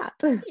fills me up.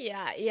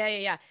 Yeah. Yeah. Yeah.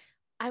 Yeah.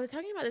 I was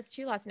talking about this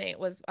too last night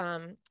was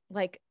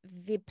like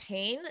the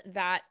pain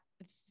that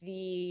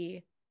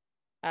the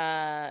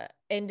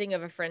ending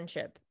of a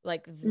friendship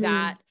like Mm,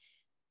 that,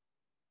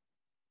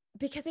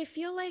 because I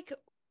feel like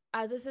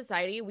as a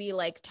society we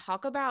like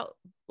talk about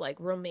like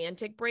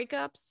romantic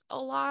breakups a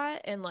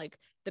lot and like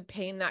the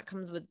pain that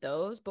comes with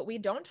those, but we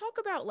don't talk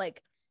about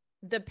like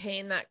the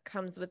pain that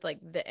comes with like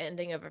the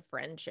ending of a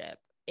friendship.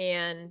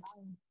 And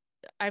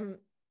I'm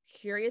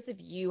curious if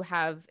you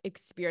have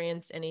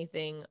experienced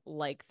anything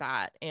like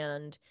that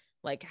and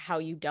like how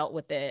you dealt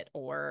with it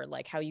or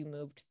like how you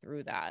moved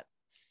through that.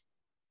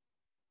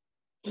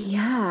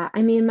 Yeah.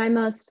 I mean, my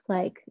most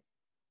like,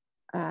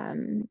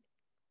 um,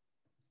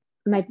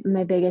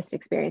 my biggest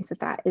experience with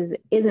that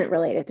isn't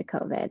related to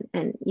COVID.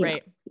 And,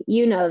 Right.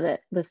 you know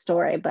the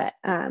story, but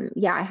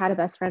yeah, I had a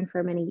best friend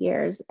for many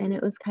years, and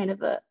it was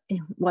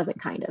it wasn't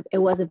kind of, it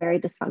was a very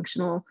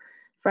dysfunctional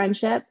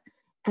friendship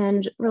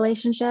and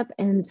relationship.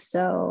 And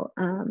so,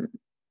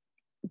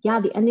 yeah,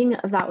 the ending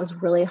of that was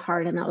really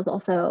hard. And that was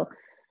also,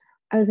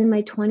 I was in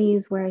my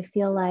 20s where I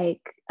feel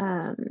like,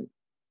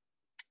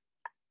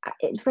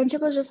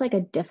 friendship was just like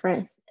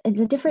it's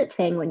a different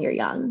thing when you're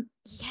young.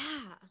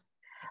 Yeah.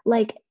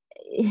 Like,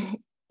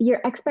 your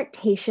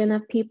expectation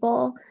of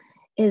people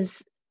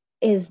is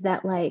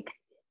that, like,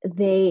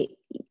 they,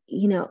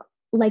 you know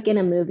like in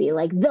a movie,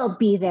 like they'll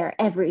be there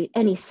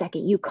any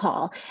second you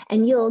call,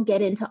 and you'll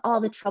get into all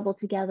the trouble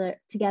together,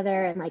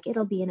 and like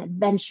it'll be an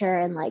adventure,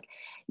 and like,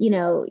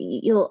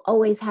 you'll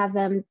always have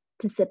them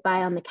to sit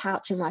by on the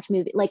couch and watch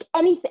movie, like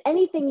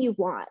anything you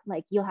want,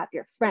 like you'll have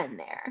your friend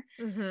there.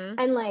 Mm-hmm.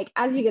 And like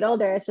as you get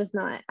older, it's just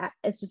not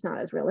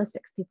as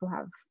realistic, 'cause people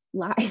have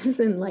lives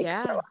and like grow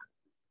Yeah. up.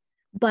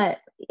 But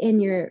when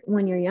you're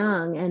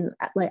young, and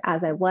like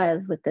as I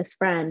was with this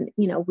friend,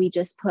 we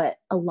just put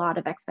a lot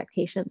of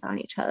expectations on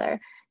each other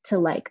to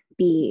like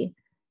be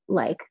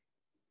like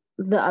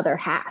the other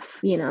half.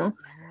 Yeah.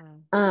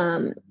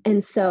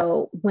 And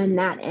so when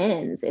that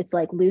ends, it's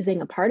like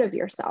losing a part of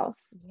yourself.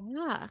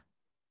 Yeah.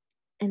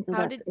 And so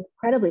How that's did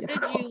incredibly did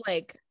difficult. you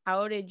like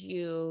how did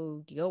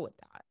you deal with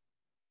that?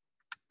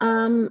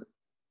 um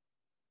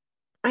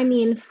I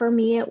mean, for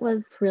me, it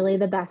was really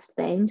the best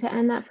thing to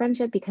end that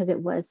friendship, because it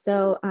was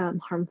so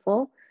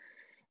harmful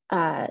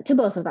to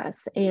both of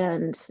us.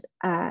 And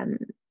um,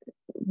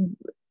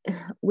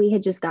 we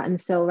had just gotten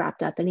so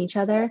wrapped up in each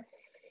other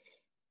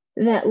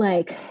that,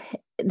 like,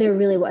 there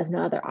really was no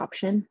other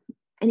option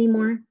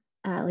anymore.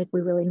 Like,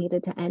 we really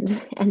needed to end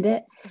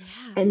it.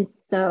 Yeah. And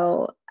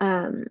so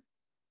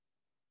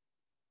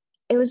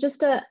it was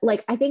just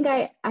like, I think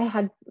I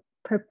had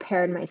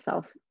prepared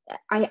myself.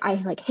 I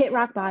like hit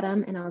rock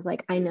bottom, and I was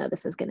like, I know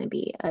this is going to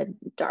be a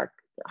dark,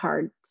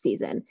 hard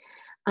season.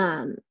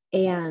 And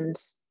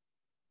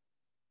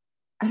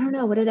I don't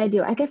know, what did I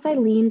do? I guess I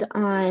leaned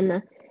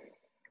on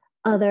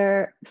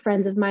other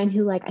friends of mine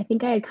who, like, I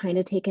think I had kind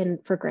of taken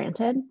for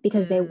granted,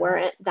 because they Mm.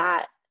 weren't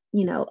that,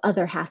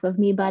 other half of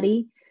me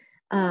buddy.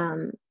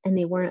 And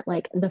they weren't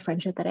like the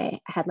friendship that I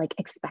had like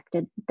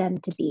expected them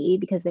to be,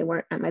 because they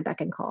weren't at my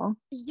beck and call.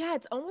 Yeah,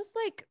 it's almost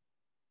like,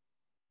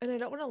 and I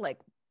don't want to like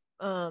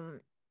um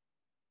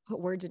put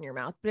words in your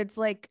mouth, but it's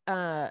like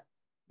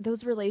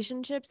those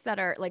relationships that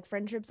are like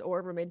friendships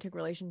or romantic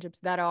relationships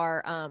that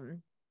are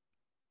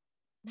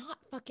not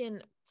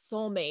fucking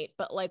soulmate,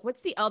 but like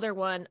what's the other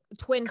one?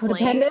 Twin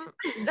Codependent.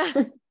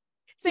 flame.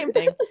 Same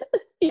thing.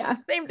 Yeah.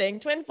 Same thing.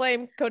 Twin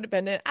flame,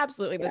 codependent,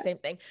 absolutely the Yeah. same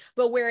thing.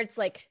 But where it's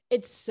like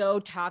it's so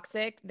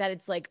toxic that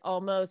it's like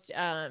almost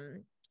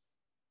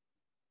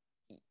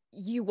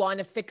you want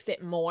to fix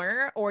it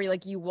more, or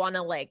like you want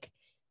to like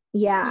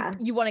Yeah.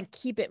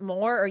 keep it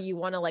more, or you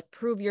want to like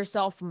prove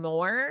yourself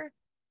more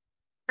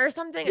or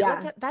something.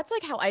 Yeah. That's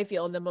like how I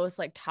feel in the most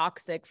like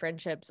toxic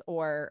friendships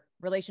or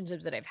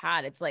relationships that I've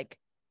had. It's like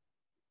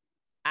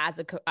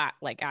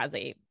like as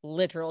a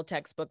literal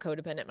textbook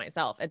codependent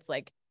myself, it's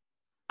like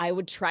I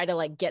would try to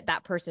like get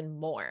that person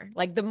more.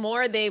 Like the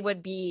more they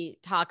would be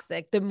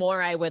toxic, the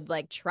more I would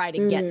like try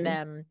to get Mm.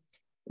 them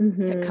to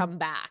Mm-hmm. come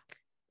back.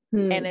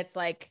 And Hmm. it's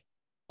like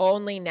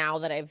only now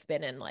that I've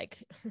been in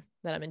like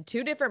that I'm in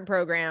two different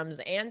programs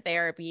and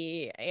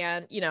therapy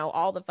and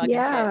all the fucking shit,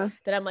 Yeah.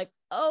 that I'm like,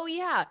 "Oh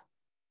yeah,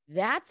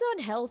 that's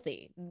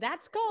unhealthy.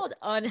 That's called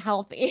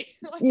unhealthy."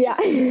 Yeah.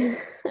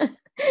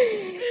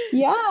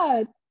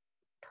 Yeah,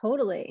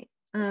 totally.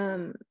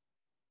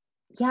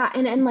 Yeah,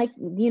 and like,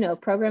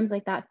 programs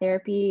like that,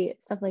 therapy,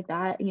 stuff like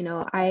that,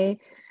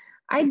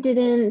 I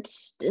didn't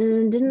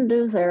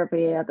do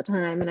therapy at the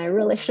time, and I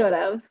really Mhm. should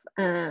have.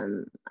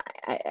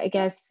 I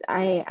guess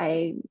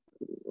I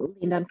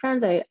leaned on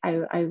friends. I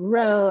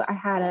wrote. I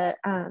had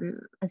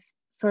a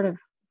sort of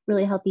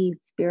really healthy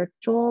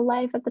spiritual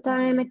life at the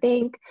time, I Mhm.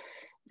 think.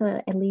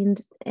 So I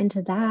leaned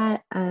into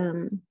that.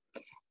 And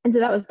so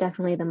that was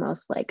definitely the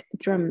most like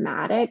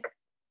dramatic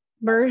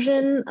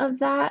version of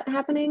that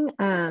happening.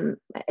 I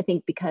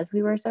think because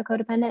we were so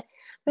codependent.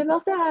 But I've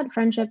also had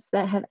friendships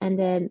that have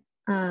ended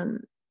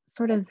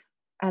sort of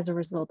as a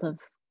result of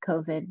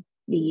COVID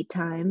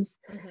times.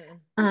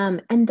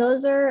 Mhm. And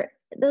those are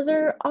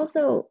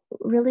also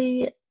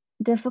really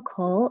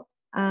difficult.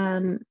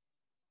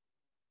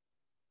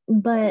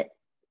 But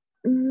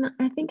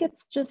I think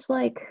it's just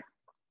like,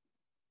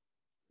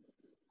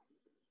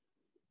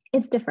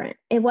 it's different.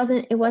 It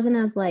wasn't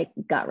as like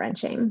gut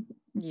wrenching.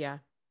 Yeah.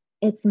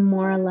 It's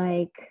more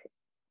like,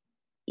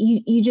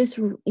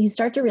 you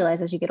start to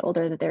realize as you get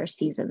older that there are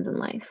seasons in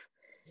life,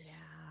 Yeah.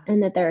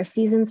 and that there are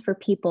seasons for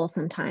people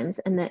sometimes,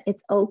 and that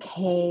it's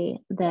okay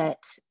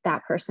that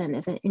that person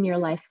isn't in your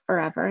life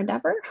forever and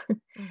ever.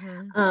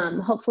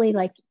 Mhm. Hopefully,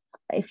 like,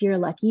 if you're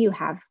lucky, you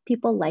have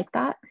people like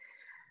that.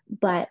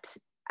 But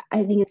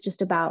I think it's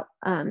just about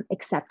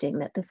accepting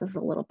that this is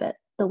a little bit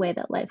the way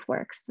that life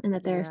works, and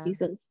that there are Yeah.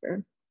 seasons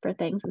for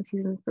things and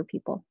seasons for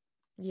people.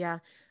 Yeah.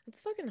 It's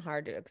fucking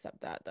hard to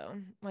accept that though.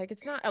 Like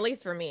it's not, at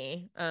least for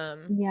me.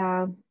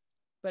 Yeah.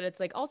 But it's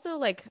like also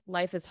like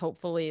life is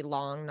hopefully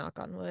long, knock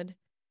on wood.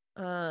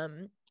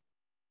 Um,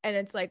 and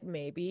it's like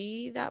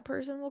maybe that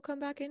person will come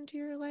back into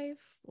your life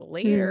Hmm.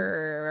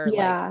 later or like,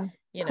 Yeah,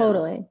 you know,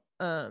 totally.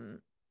 um,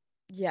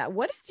 yeah.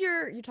 What is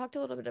your, you talked a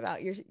little bit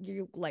about your,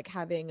 you like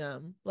having,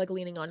 like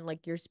leaning on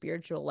like your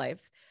spiritual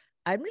life.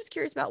 I'm just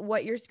curious about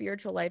what your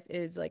spiritual life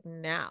is like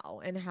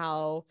now and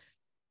how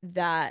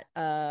that,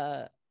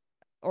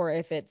 or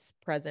if it's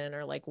present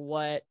or like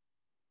what,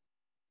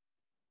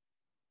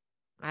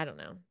 I don't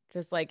know,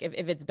 just like if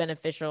it's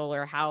beneficial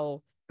or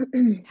how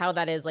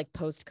that is like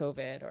post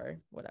COVID or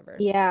whatever.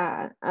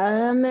 Yeah.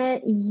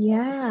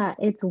 Yeah,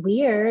 it's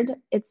weird.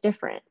 It's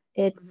different.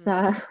 It's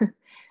Hmm.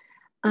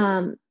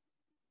 um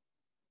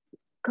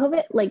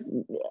COVID, like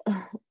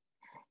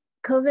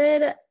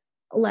COVID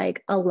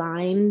like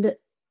aligned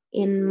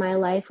in my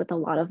life with a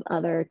lot of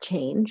other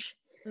change.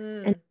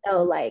 And Mm,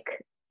 so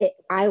like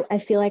I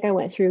feel like I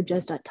went through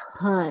just a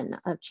ton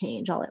of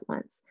change all at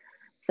once.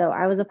 So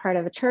I was a part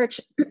of a church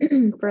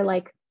for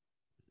like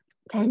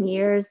 10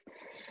 years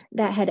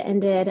that had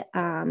ended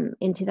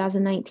in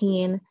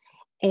 2019.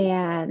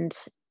 And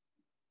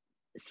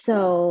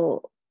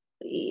so,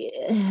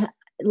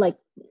 like,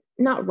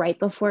 not right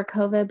before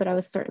COVID, but I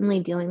was certainly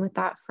dealing with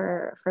that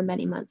for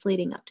many months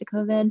leading up to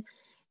COVID.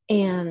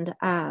 And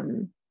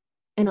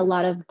a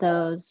lot of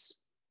those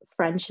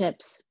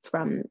friendships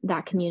from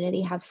that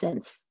community have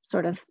since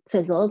sort of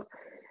fizzled.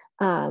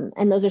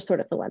 And those are sort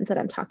of the ones that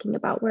I'm talking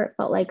about, where it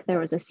felt like there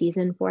was a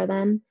season for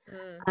them.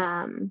 mm.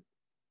 Um,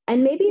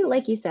 and maybe,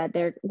 like you said,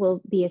 there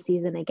will be a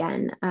season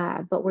again,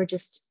 but we're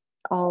just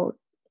all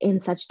in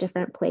such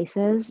different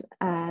places.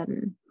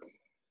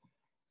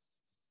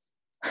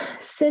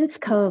 Since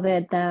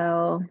COVID,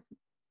 though,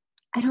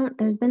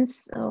 there's been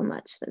so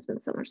much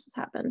that's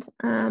happened.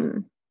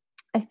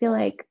 I feel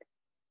like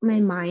my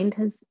mind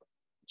has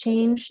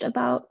changed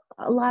about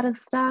a lot of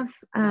stuff.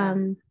 Yeah.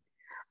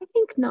 I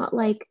think not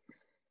like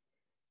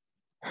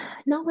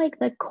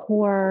the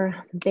core,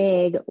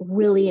 big,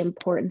 really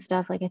important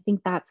stuff. Like I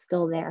think that's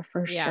still there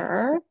for Yeah.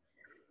 sure.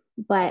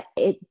 But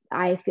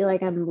I feel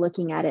like I'm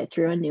looking at it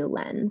through a new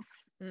lens.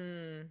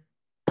 Mm.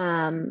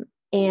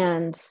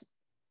 And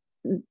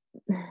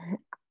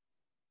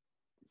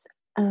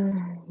uh,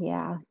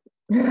 yeah.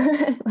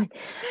 Like,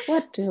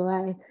 what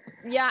do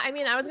Yeah, I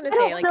mean, I was gonna I don't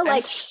say want like to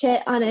like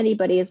shit on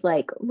anybody's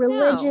like no.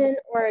 religion,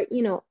 or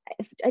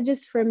if I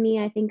just, for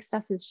me, I think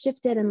stuff has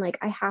shifted, and like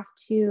I have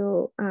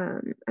to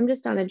I'm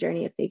just on a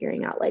journey of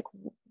figuring out like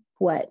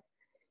what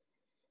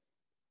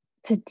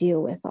to do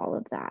with all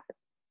of that,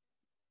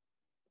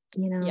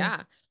 you know.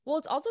 Yeah. Well,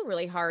 it's also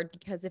really hard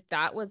because if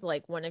that was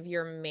like one of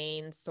your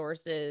main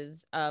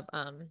sources of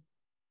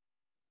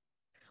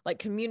like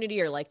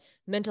community or like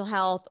mental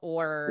health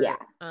or Yeah.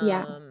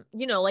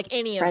 Yeah. like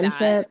any of that.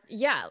 Friendship.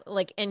 Yeah,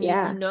 like and you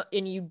Yeah. know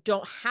and you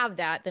don't have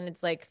that, then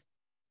it's like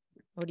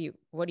what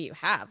do you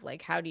have?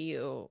 Like how do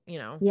you,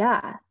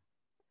 Yeah.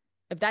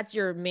 if that's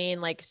your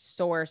main like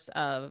source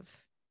of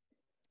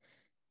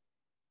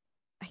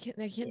I can't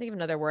think of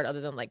another word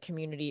other than like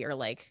community or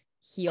like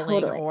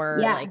healing Totally. or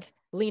Yeah. like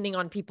leaning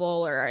on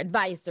people or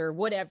advice or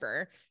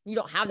whatever. You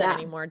don't have that Yeah.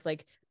 anymore. It's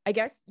like I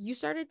guess you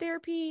started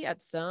therapy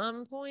at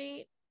some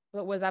point,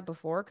 but was that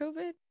before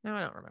COVID? No, I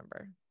don't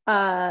remember.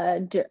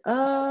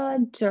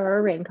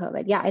 During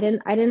COVID. Yeah, I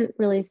didn't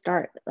really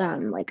start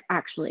like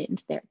actually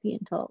into therapy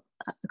until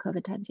the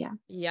COVID times. Yeah.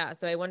 Yeah,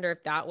 so I wonder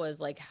if that was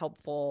like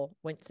helpful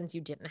when since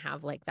you didn't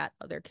have like that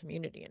other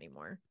community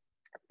anymore.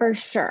 For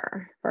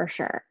sure, for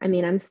sure. I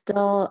mean, I'm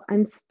still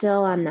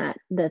on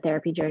the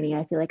therapy journey.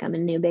 I feel like I'm a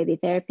new baby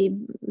therapy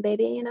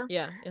baby.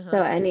 Yeah, So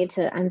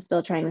uh-huh. I'm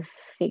still trying to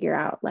figure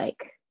out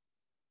like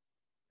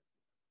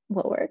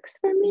what works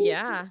for me.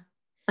 Yeah.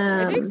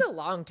 It takes Um, a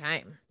long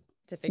time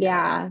to figure it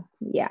out.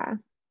 yeah, yeah.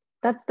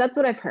 That's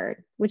what I've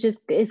heard, which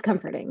is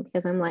comforting,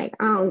 because I'm like,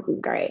 oh,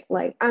 great.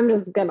 Like I'm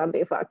just gonna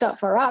be fucked up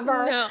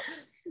forever. No,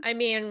 I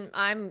mean,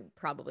 I'm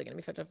probably gonna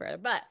be fucked up forever,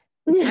 but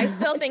I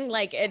still think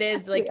like it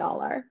is We like,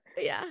 all are.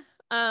 yeah,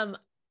 um,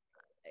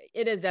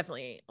 it is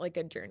definitely like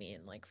a journey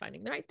in like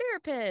finding the right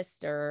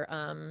therapist or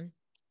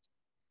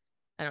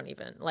I don't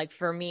even like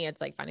for me, it's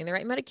like finding the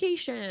right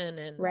medication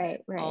and Right,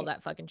 all right.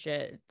 that fucking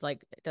shit. It's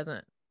like it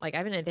doesn't like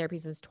I've been in therapy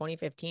since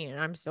 2015 and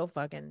I'm still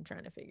fucking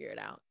trying to figure it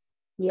out.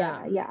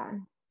 Yeah, Um, yeah,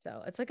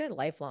 so it's like a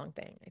lifelong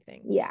thing, I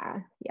think. yeah,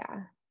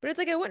 yeah. But it's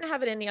like I wouldn't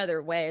have it any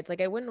other way. It's like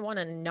I wouldn't want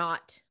to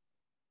not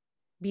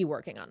be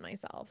working on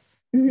myself.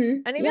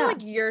 And I feel Yeah, like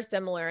you're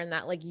similar in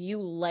that like you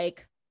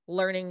like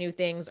learning new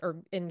things or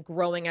in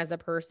growing as a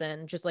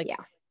person, just like yeah,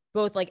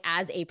 both like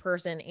as a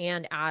person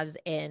and as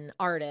an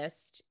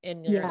artist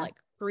in your yeah, like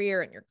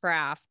career and your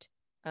craft.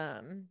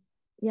 Um,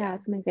 yeah. yeah.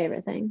 It's my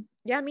favorite thing.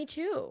 Yeah, me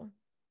too.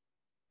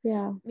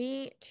 Yeah.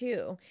 Me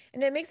too.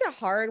 And it makes it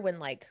hard when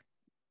like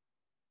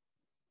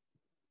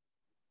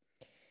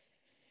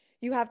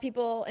you have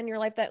people in your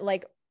life that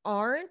like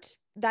aren't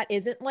that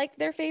isn't like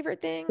their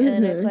favorite thing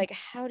and it's Hmm. like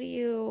how do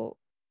you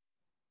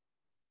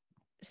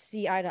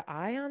see eye to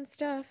eye on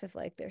stuff if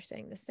like they're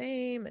saying the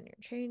same and you're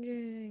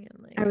changing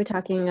and Are we like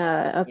talking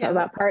yeah,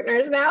 about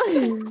partners now?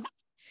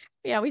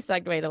 yeah, we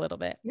segued a little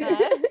bit.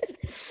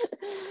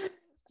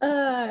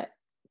 uh,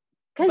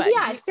 Cause But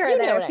yeah, sure, you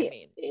know there are what I people.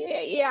 mean.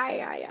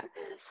 Yeah.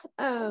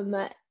 Um,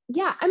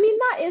 yeah, I mean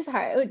that is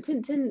hard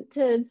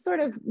to sort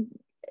of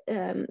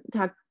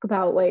talk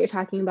about what you're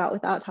talking about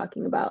without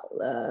talking about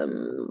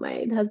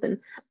my husband.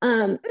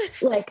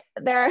 Like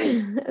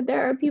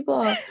there are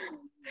people,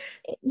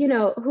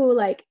 who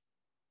like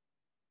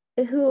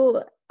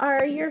who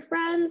are your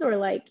friends or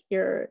like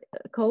your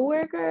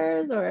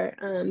coworkers or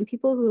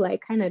people who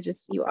like kind of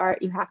just you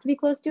have to be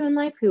close to in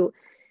life who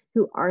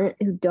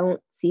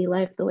don't see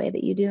life the way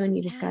that you do and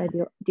you just got to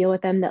Yeah. deal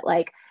with them that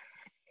like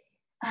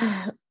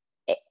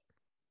it,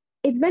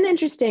 it's been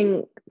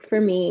interesting for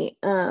me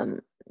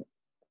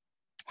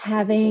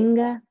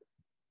having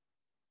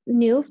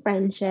new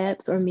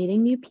friendships or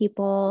meeting new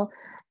people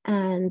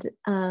and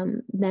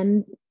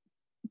them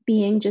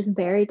being just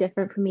very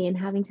different for me and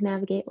having to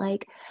navigate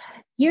like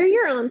you're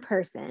your own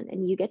person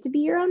and you get to be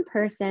your own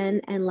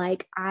person and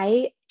like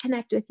I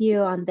connect with you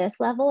on this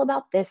level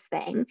about this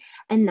thing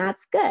and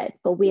that's good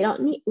but we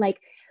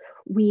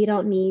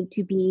don't need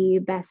to be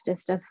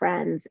bestest of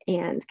friends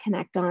and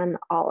connect on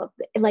all of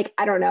the like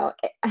I don't know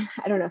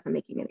if I'm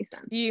making any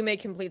sense. You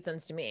make complete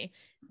sense to me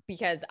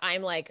because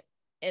I'm like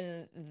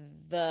in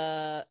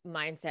the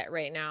mindset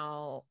right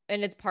now,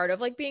 and it's part of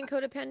like being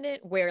codependent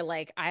where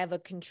like I have a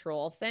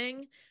control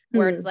thing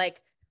where it's Mm,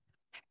 like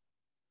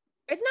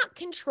it's not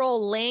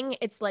controlling,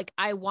 it's like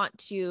I want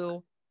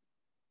to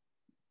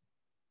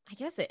I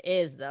guess it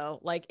is though.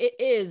 Like it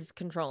is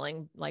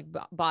controlling like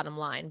bottom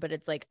line, but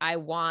it's like I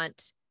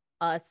want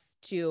us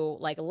to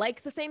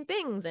like the same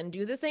things and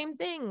do the same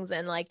things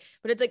and like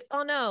but it's like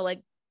oh no,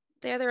 like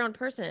they're their own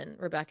person,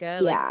 Rebecca.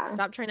 Like yeah.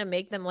 stop trying to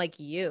make them like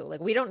you.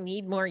 Like we don't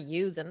need more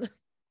yous in the,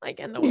 like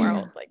in the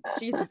world. Like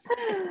Jesus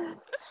Christ.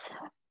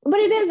 But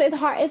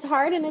it's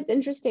hard and it's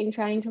interesting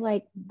trying to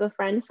like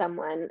befriend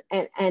someone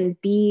and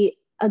be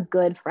a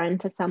good friend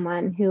to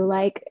someone who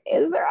like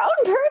is their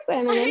own person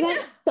and I isn't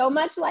know. so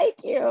much like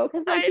you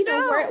because like I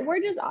know.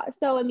 we're just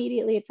so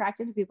immediately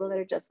attracted to people that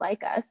are just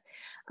like us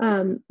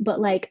but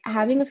like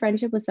having a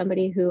friendship with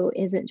somebody who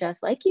isn't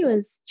just like you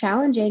is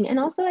challenging and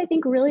also I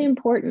think really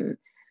important.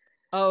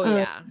 Oh um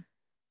yeah.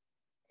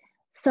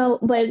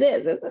 but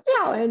it's a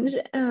challenge.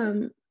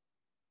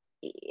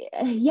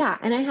 Yeah,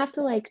 and I have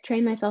to like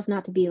train myself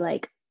not to be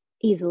like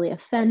easily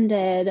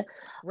offended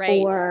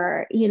Right.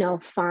 or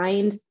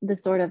find the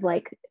sort of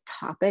like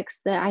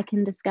topics that I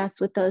can discuss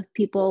with those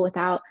people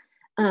without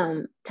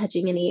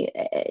touching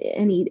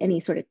any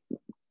sort of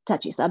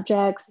touchy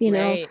subjects.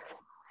 Right.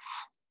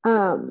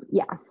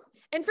 Yeah.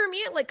 And for me,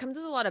 it like comes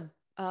with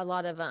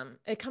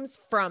it comes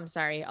from,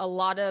 sorry, a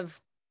lot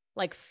of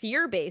like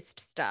fear-based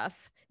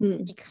stuff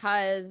Mm.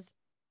 because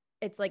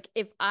it's like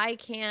if I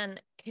can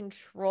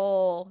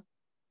control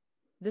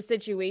the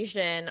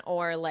situation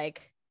or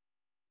like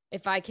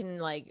if I can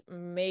like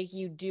make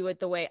you do it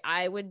the way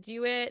I would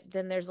do it,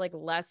 then there's like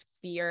less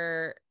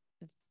fear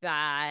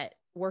that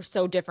we're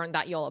so different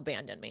that you'll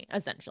abandon me,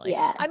 essentially.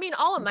 I mean, Yes.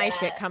 all of my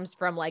shit Yes. comes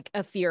from like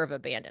a fear of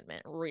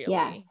abandonment, really,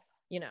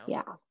 Yes. you know.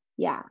 Yeah.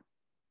 Yeah.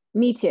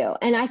 Me too.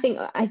 And I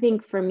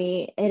think for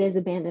me it is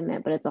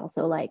abandonment, but it's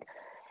also like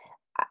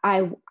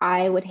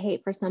I would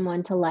hate for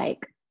someone to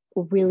like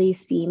really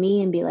see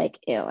me and be like,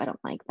 ew, I don't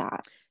like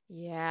that.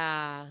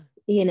 Yeah.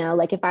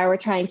 Like if I were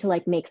trying to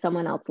like make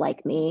someone else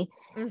like me,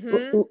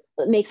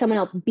 Mm-hmm. make someone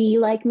else be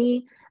like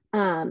me,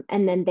 and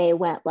then they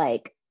went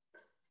like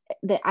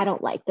that I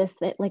don't like this,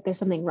 that like there's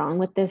something wrong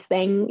with this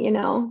thing,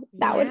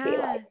 that would be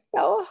like Yeah.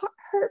 so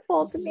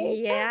hurtful to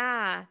me.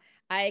 Yeah.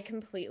 I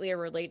completely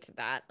relate to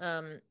that.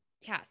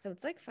 Yeah, so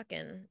it's like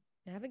fucking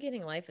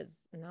navigating life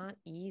is not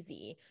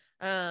easy.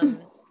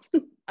 Um,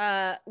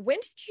 when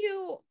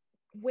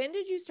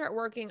did you start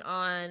working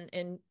on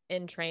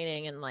in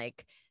training and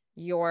like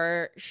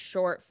your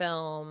short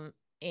film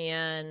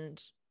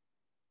and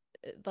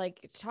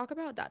like talk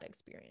about that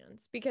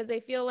experience because I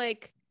feel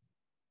like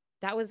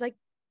that was like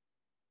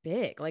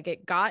big. Like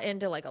it got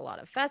into like a lot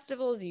of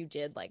festivals. You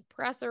did like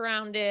press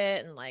around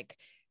it and like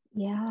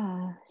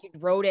Yeah. you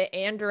wrote it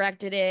and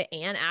directed it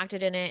and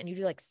acted in it and you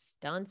do like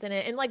stunts in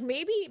it. And like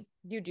maybe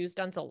you do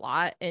stunts a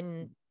lot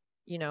in,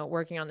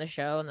 working on the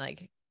show and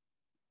like,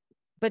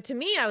 but to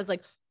me, I was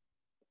like,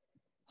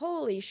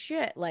 holy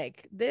shit,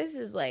 like this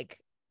is like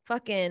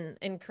fucking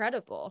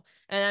incredible.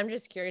 And I'm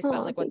just curious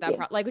about Oh, like what thank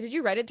that you. like did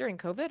you write it during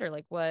COVID or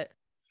like what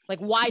like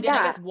why did I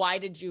Yeah. guess why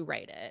did you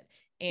write it?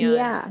 And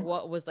Yeah.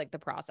 what was like the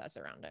process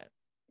around it?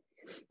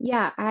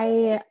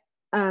 Yeah.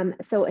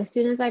 So as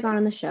soon as I got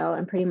on the show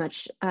and pretty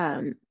much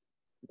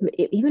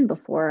even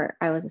before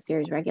I was a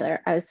series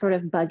regular, I was sort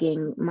of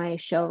bugging my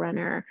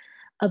showrunner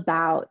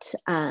about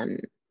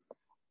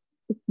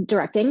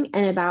directing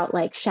and about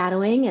like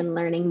shadowing and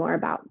learning more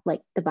about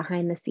like the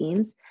behind the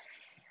scenes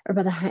or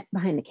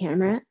behind the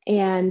camera.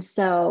 And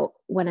so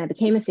when I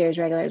became a series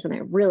regular is when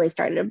I really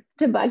started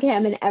to bug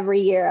him. And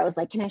every year I was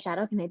like, can I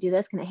shadow? Can I do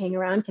this? Can I hang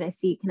around? Can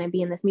I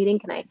be in this meeting?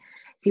 Can I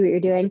see what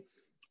you're doing?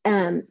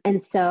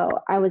 And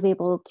so I was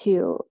able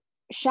to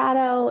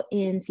shadow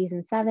in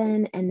season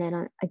 7 and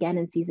then again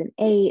in season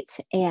 8.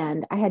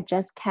 And I had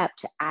just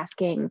kept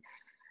asking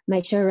my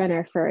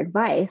showrunner for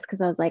advice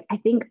because I was like, I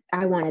think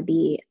I want to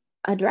be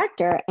a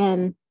director.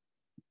 And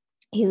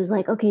he was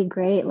like, okay,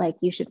 great. Like,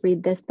 you should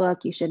read this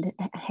book. You should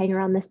hang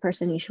around this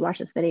person. You should watch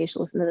this video. You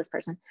should listen to this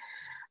person.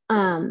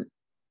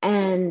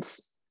 And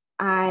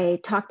I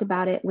talked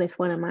about it with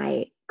one of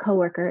my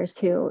coworkers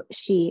who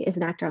she is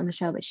an actor on the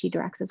show, but she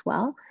directs as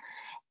well.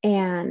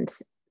 And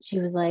she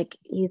was like,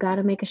 you got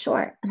to make a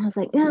short. And I was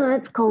like, no,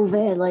 that's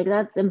COVID. Like,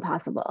 that's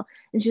impossible.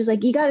 And she was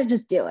like, you got to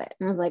just do it.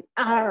 And I was like,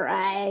 all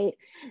right.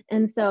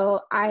 And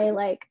so I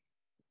like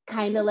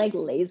kind of like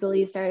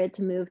lazily started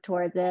to move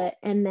towards it.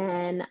 And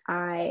then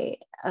a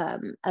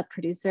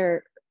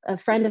producer, a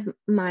friend of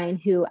mine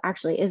who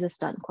actually is a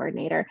stunt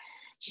coordinator,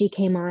 she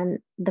came on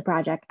the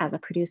project as a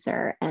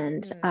producer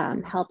and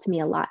helped me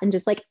a lot. And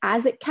just like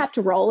as it kept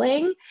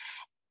rolling,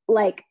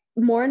 like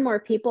more and more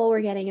people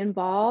were getting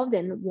involved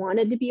and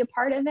wanted to be a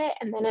part of it.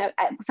 And then at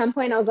some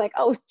point I was like,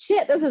 oh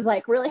shit, this is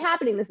like really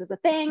happening. This is a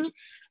thing.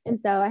 And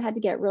so I had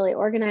to get really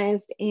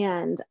organized.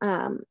 And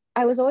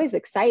I was always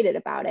excited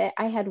about it.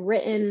 I had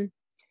written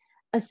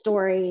a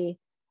story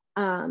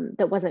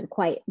that wasn't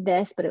quite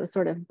this, but it was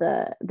sort of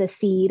the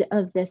seed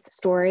of this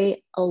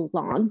story a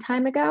long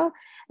time ago.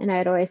 And I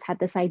had always had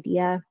this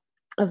idea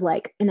of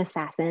like an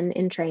assassin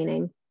in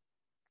training.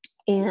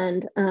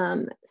 And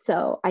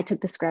so I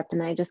took the script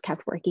and I just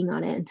kept working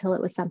on it until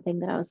it was something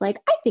that I was like,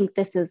 I think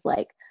this is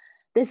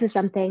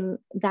something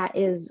that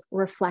is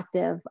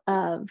reflective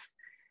of,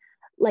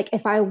 like,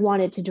 if I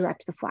wanted to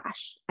direct The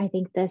Flash, I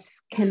think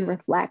this can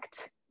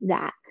reflect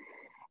that.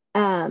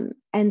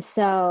 And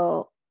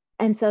so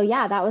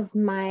yeah, that was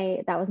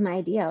my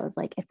idea. I was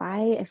like, if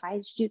I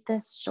shoot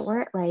this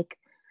short, like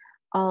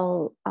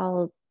I'll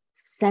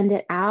send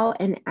it out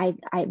and I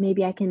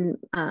maybe I can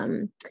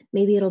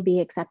maybe it'll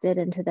be accepted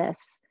into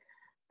this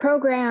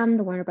program,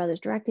 the Warner Brothers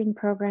directing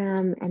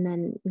program, and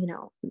then, you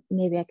know,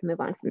 maybe I can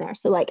move on from there.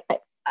 So like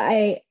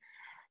I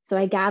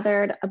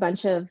gathered a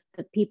bunch of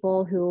the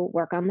people who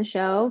work on the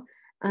show,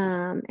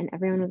 and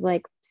everyone was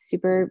like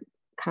super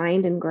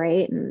kind and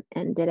great and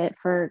did it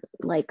for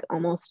like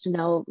almost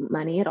no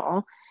money at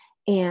all.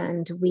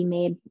 And we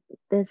made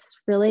this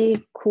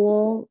really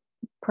cool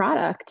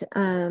product.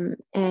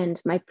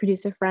 And my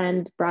producer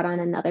friend brought on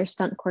another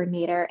stunt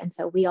coordinator. And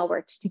so we all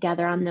worked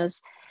together on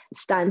those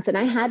stunts. And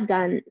I had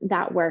done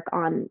that work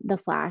on The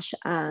Flash.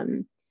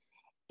 And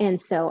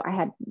so I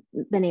had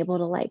been able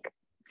to like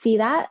see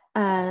that,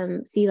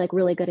 see like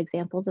really good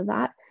examples of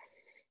that.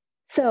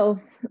 So,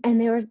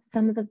 and there were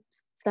some of the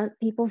stunt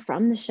people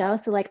from the show.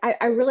 So like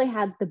I really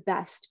had the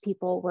best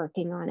people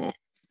working on it.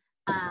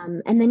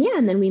 And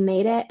then we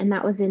made it, and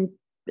that was in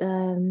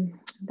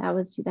that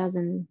was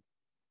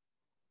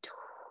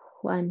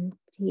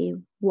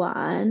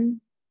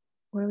 2021.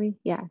 What are we?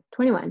 Yeah,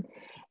 21.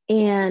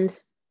 And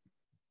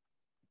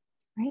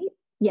right?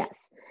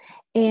 Yes.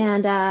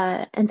 And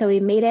so we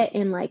made it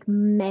in like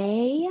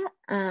May.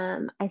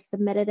 I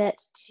submitted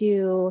it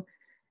to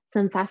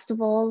some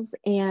festivals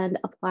and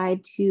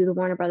applied to the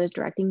Warner Brothers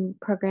directing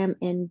program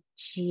in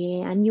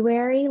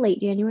January, late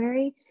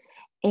January.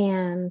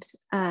 And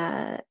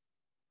I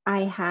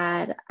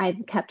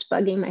kept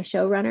bugging my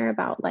showrunner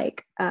about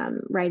like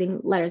writing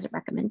letters of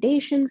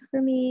recommendation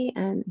for me,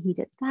 and he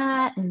did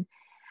that. And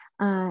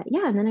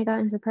and then I got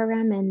into the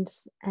program and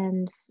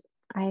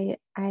I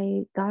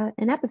got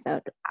an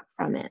episode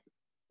from it,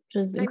 which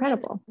was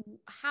incredible. I mean,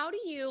 how do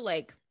you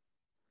like,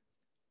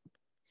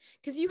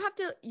 because you had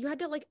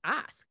to like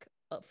ask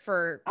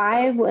for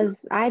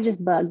stuff. I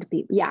just bugged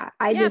people. Yeah,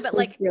 I just but was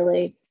like,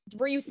 really.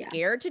 were you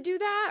scared to do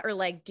that, or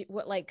like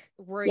what, like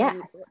were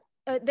Yes. you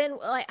then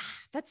like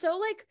that's so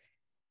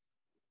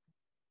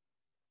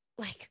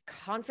like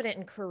confident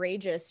and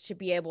courageous to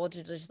be able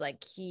to just like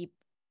keep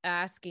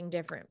asking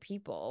different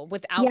people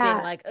without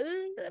being like,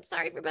 I'm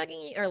sorry for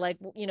bugging you, or like,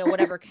 you know,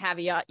 whatever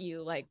caveat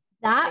you like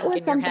that think was in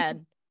your something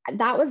head.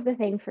 that was the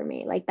thing for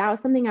me. Like that was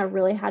something I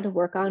really had to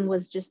work on,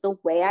 was just the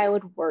way I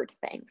would word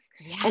things.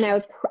 Yeah.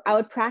 And I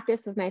would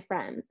practice with my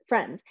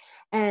friends.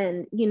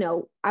 And, you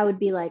know, I would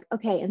be like,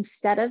 okay,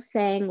 instead of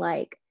saying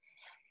like,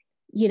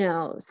 you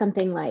know,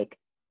 something like,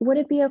 would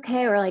it be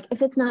okay? Or like,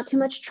 if it's not too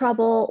much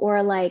trouble,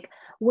 or like,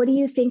 what do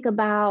you think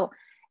about,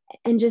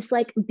 and just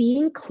like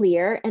being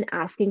clear and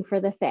asking for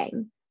the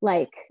thing.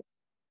 Like,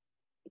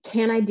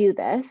 can I do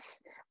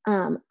this?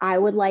 I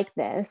would like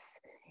this,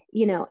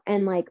 you know,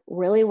 and like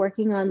really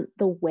working on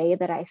the way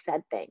that I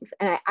said things.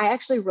 And I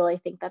actually really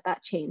think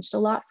that changed a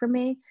lot for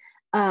me.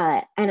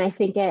 And I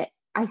think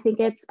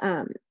it's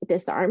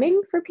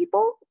disarming for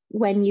people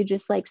when you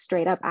just like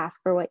straight up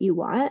ask for what you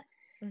want.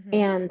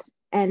 Mm-hmm.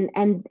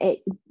 And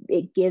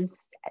it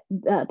gives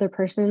the other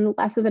person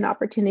less of an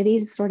opportunity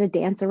to sort of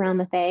dance around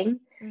the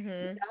thing. Mm-hmm.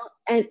 You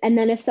know? And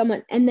then if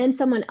someone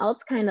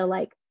else kind of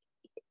like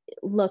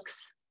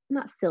looks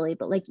not silly,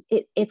 but like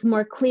it's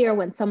more clear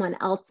when someone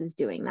else is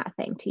doing that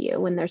thing to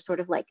you, when they're sort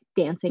of like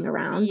dancing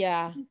around.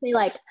 Yeah. Say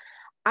like,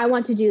 I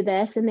want to do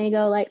this. And they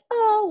go like,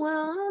 oh,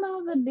 well, I don't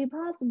know if it'd be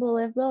possible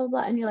if blah, blah,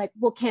 blah. And you're like,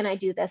 well, can I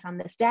do this on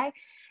this day?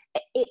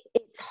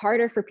 It's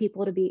harder for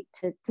people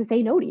to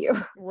say no to you.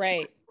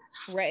 Right.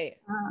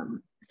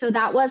 So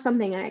that was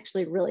something I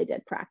actually really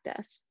did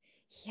practice.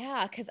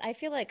 Yeah, because I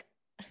feel like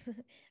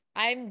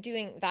I'm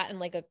doing that in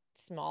like a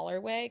smaller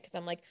way because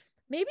I'm like,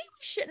 maybe we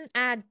shouldn't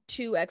add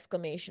 2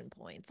 exclamation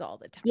points all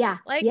the time. Yeah.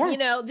 Like, Yes.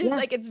 just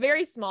like it's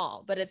very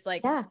small, but it's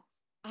like yeah.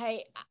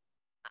 I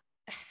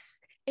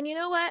and you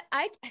know what?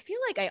 I feel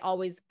like I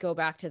always go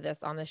back to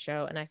this on the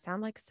show and I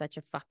sound like such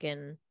a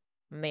fucking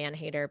man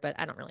hater, but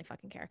I don't really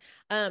fucking care.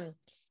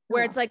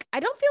 Where it's like, I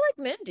don't feel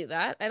like men do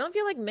that. I don't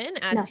feel like men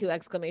add 2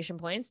 exclamation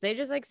points. They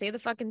just like say the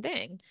fucking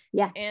thing.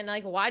 Yeah. And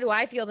like, why do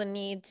I feel the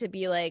need to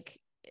be like,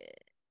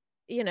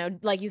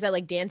 like you said,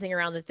 like dancing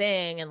around the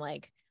thing and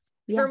like,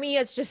 for me,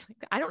 it's just,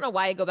 I don't know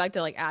why I go back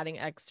to like adding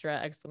extra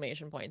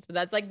exclamation points, but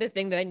that's like the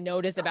thing that I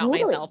notice about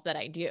myself that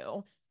I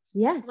do.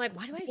 Yes. I'm like,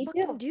 why do I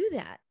fucking do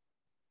that?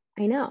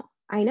 I know.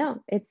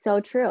 It's so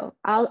true.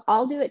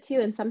 I'll do it too.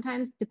 And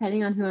sometimes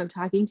depending on who I'm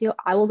talking to,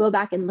 I will go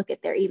back and look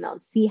at their email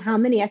and see how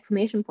many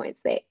exclamation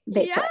points they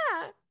put. Yeah.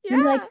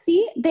 And be like,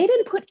 see, they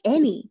didn't put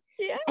any.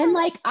 Yeah. And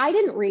like, I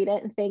didn't read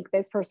it and think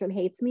this person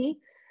hates me.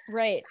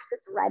 Right. I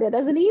just read it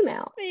as an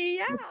email.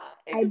 Yeah,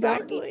 exactly. I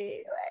don't need to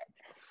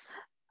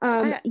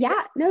do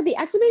it. No, the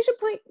exclamation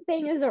point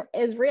thing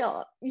is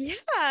real.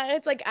 Yeah,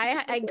 it's like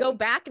I go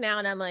back now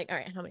and I'm like, all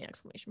right, how many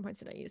exclamation points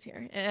did I use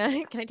here?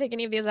 Can I take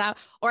any of these out?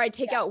 Or I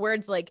take out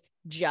words like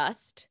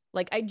just,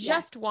 like I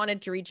just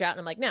wanted to reach out, and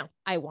I'm like, no,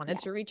 I wanted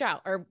to reach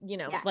out, or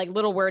like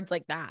little words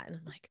like that, and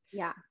I'm like,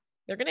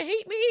 they're gonna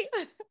hate me.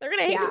 They're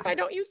gonna hate me if I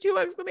don't use 2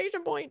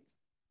 exclamation points.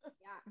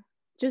 Yeah,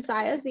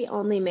 Josiah is the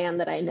only man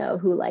that I know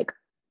who like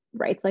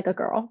writes like a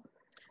girl.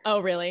 Oh,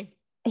 really?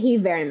 He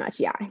very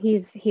much,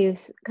 he's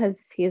because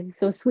he's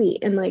so sweet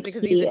and like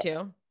because he's a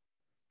 2.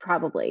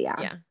 Probably,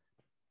 yeah.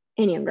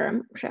 And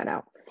younger, shout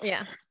out.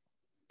 Yeah.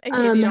 In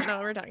case you don't know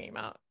what we're talking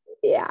about.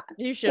 Yeah.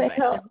 You should.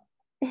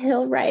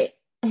 He'll write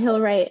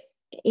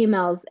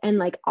emails and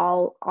like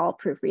I'll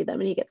proofread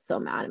them, and he gets so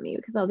mad at me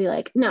because I'll be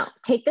like, no,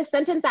 take this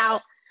sentence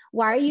out.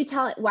 Why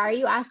are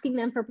you asking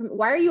them for,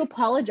 why are you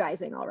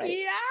apologizing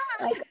already?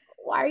 Yeah. Like,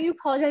 why are you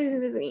apologizing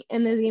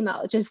in this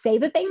email? Just say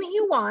the thing that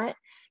you want.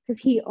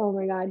 Because oh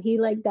my God, he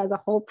like does a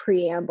whole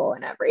preamble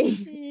in every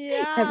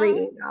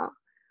email.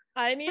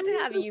 I need to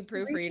have you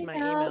proofread my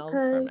emails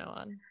from now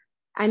on.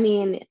 I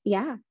mean,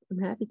 yeah, I'm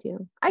happy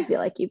to. I feel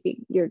like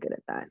you're good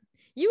at that.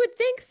 You would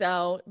think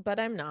so, but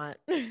I'm not.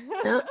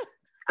 No,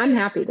 I'm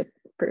happy to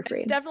proofread.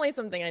 It's definitely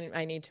something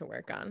I need to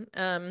work on.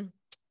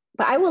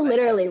 But I will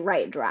literally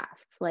write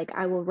drafts. Like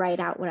I will write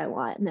out what I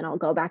want, and then I'll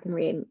go back and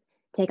read.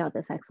 Take out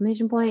this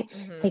exclamation point,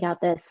 take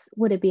out this,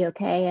 would it be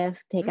okay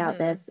if, take out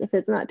this, if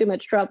it's not too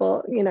much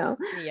trouble,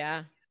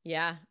 Yeah.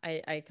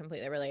 I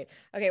completely relate.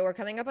 Okay. We're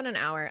coming up on an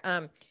hour.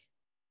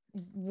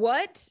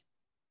 What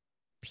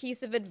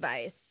piece of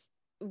advice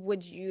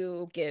would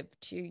you give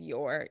to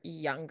your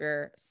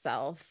younger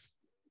self?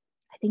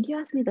 I think you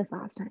asked me this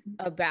last time.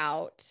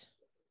 About?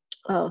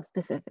 Oh,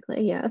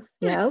 specifically. Yes.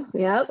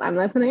 I'm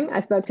listening. I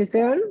spoke too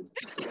soon.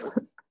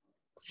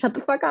 Shut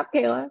the fuck up,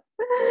 Kayla.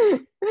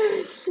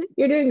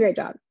 You're doing a great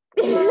job.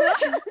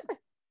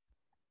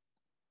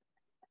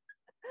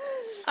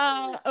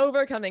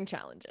 Overcoming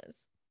challenges,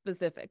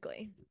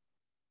 specifically.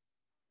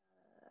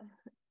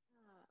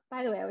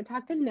 By the way, I would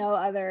talk to no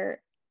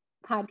other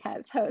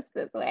podcast host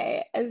this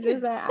way. It's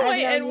just that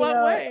in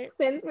what way?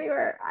 Since we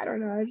were, I don't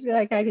know, I feel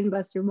like I can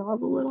bust your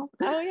balls a little.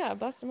 Oh yeah,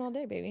 bust them all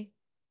day, baby.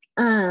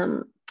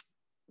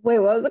 Wait,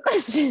 what was the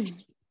question?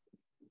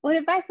 What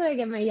advice would I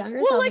give my younger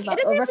self? Well, like it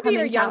doesn't have to be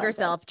your younger challenges?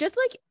 self, just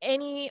like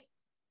any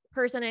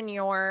person in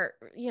your,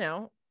 any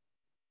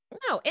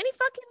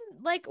fucking,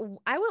 like,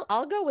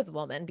 I'll go with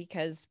woman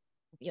because,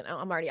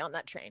 I'm already on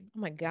that train. Oh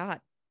my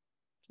God.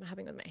 What's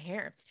happening with my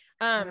hair?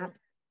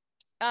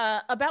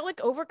 About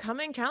like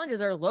overcoming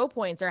challenges or low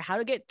points or how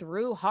to get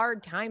through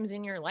hard times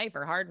in your life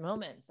or hard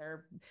moments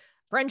or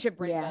friendship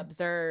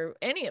breakups or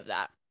any of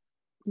that.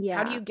 Yeah.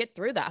 How do you get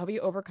through that? How do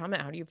you overcome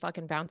it? How do you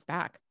fucking bounce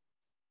back?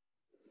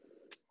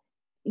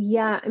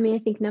 Yeah, I mean, I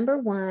think number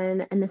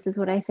one, and this is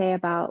what I say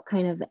about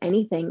kind of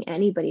anything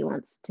anybody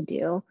wants to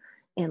do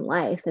in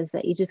life, is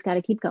that you just got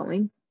to keep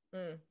going.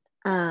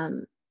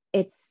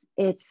 It's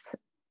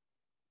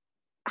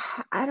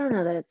I don't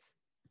know that it's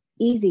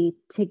easy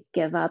to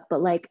give up,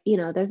 but like,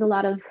 there's a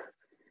lot of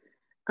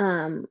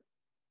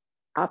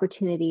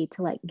opportunity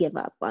to like give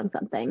up on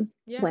something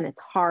when it's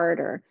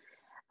hard or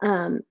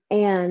I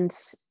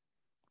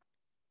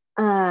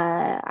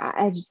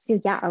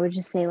would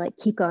just say like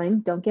keep going,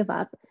 don't give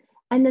up.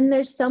 And then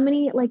there's so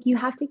many, like, you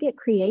have to get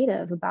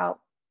creative about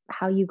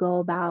how you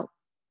go about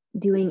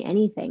doing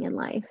anything in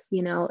life.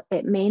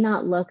 It may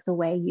not look the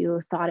way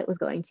you thought it was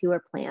going to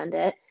or planned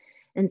it.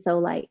 And so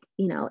like,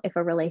 if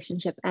a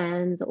relationship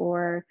ends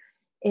or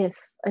if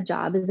a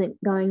job isn't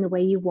going the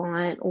way you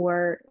want,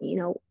 or,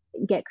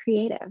 get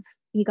creative.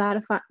 You got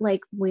to find,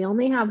 like, we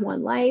only have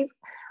one life.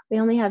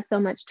 We only have so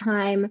much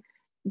time.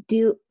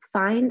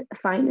 Find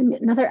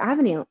another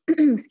avenue.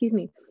 Excuse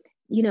me.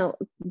 you know,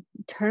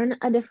 turn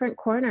a different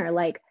corner.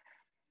 Like,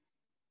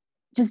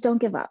 just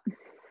don't give up.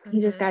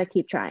 You just got to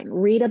keep trying.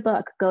 Read a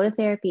book, go to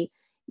therapy,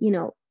 you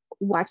know,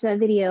 watch that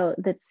video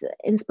that's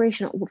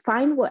inspirational.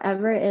 Find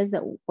whatever it is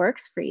that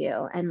works for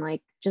you, and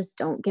like, just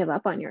don't give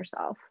up on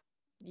yourself.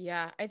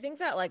 Yeah, I think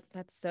that like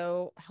that's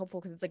so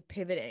helpful because it's like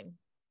pivoting.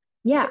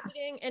 Yeah.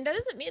 And that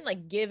doesn't mean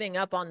like giving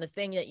up on the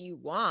thing that you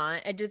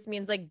want. It just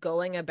means like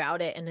going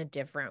about it in a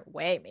different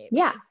way, maybe.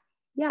 Yeah.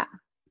 Yeah.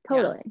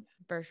 Totally. Yeah,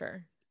 for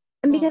sure.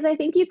 And because I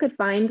think you could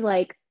find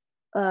like,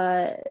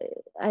 I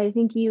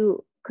think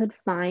you could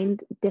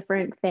find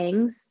different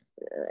things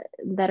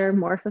that are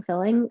more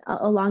fulfilling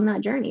along that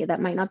journey.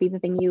 That might not be the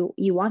thing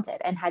you wanted.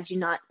 And had you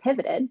not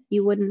pivoted,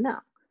 you wouldn't know.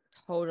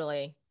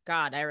 Totally.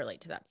 God, I relate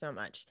to that so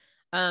much.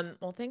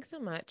 Well, thanks so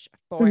much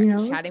for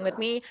chatting with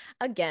me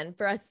again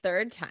for a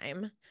third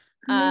time.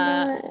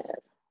 I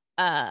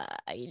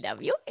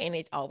love you, and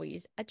it's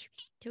always a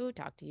treat to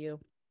talk to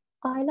you.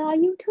 I love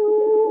you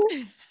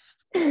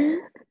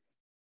too.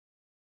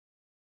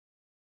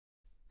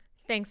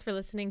 Thanks for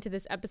listening to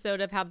this episode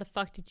of How the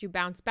Fuck Did You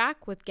Bounce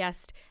Back with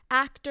guest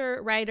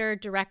actor, writer,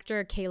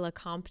 director Kayla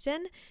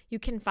Compton. You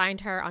can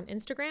find her on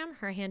Instagram.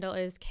 Her handle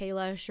is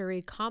Kayla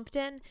Cherie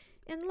Compton.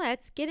 And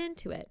let's get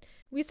into it.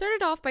 We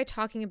started off by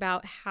talking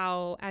about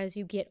how as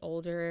you get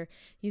older,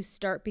 you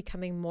start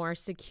becoming more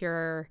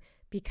secure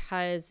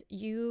because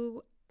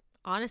you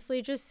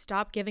honestly just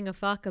stop giving a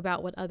fuck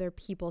about what other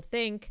people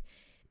think.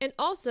 And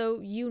also,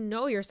 you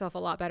know yourself a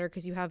lot better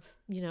because you have,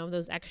 you know,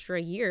 those extra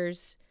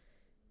years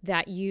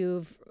that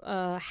you've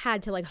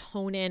had to like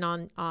hone in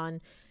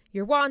on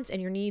your wants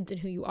and your needs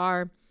and who you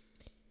are.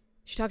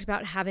 She talked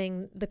about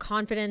having the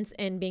confidence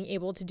and being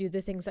able to do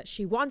the things that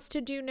she wants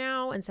to do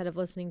now instead of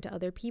listening to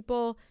other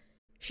people.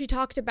 She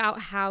talked about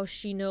how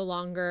she no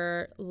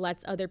longer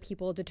lets other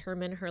people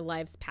determine her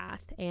life's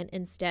path, and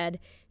instead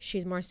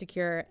she's more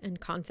secure and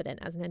confident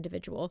as an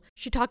individual.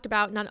 She talked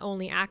about not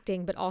only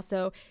acting, but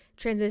also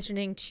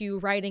transitioning to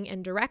writing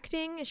and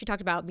directing. She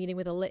talked about meeting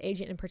with a lit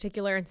agent in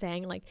particular and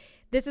saying, like,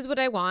 this is what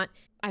I want.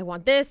 I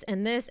want this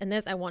and this and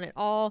this. I want it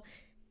all.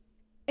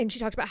 And she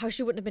talked about how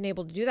she wouldn't have been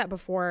able to do that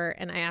before.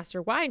 And I asked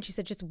her why. And she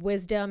said just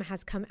wisdom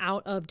has come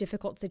out of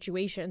difficult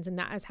situations, and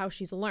that is how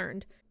she's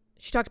learned.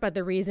 She talked about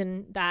the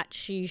reason that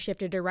she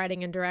shifted to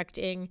writing and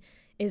directing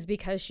is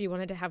because she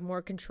wanted to have more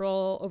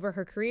control over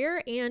her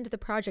career and the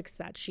projects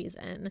that she's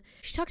in.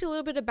 She talked a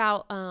little bit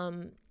about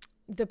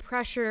the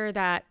pressure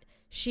that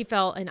she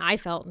felt, and I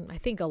felt, and I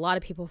think a lot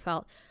of people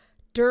felt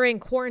during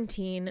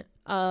quarantine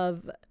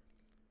of,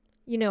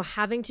 you know,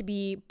 having to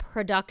be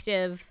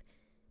productive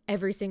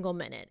every single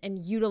minute and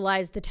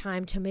utilize the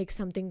time to make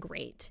something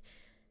great.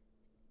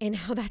 And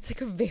how that's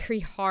like a very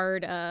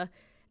hard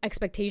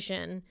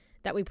expectation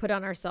that we put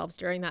on ourselves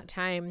during that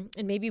time.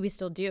 And maybe we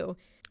still do.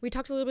 We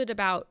talked a little bit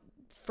about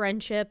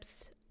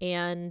friendships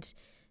and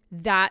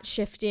that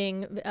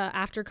shifting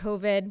after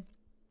COVID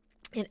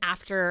and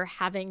after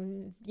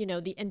having, you know,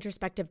 the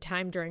introspective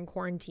time during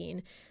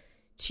quarantine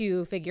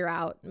to figure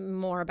out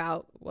more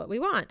about what we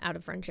want out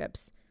of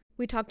friendships.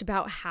 We talked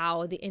about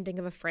how the ending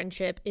of a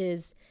friendship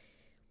is,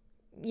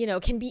 you know,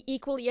 can be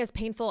equally as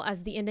painful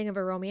as the ending of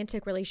a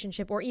romantic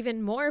relationship, or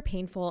even more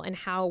painful, and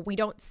how we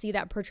don't see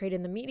that portrayed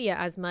in the media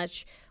as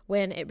much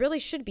when it really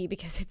should be,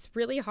 because it's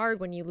really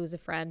hard when you lose a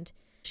friend.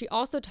 She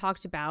also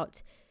talked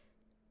about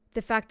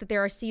the fact that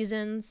there are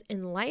seasons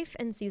in life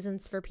and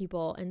seasons for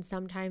people, and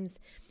sometimes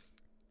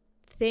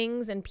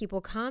things and people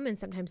come and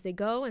sometimes they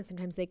go and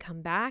sometimes they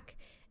come back.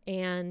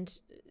 And,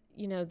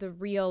 you know, the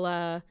real,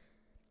 I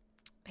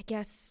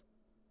guess,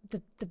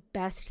 the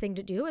best thing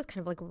to do is kind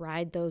of like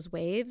ride those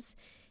waves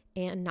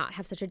and not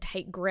have such a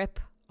tight grip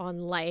on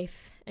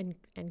life and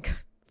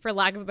for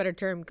lack of a better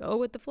term, go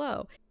with the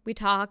flow. We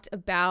talked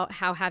about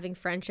how having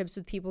friendships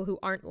with people who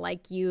aren't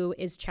like you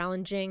is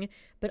challenging,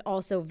 but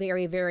also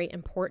very, very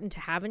important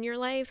to have in your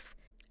life.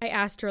 I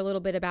asked her a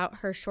little bit about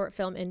her short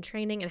film in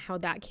training and how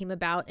that came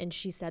about. And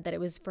she said that it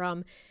was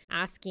from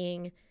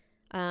asking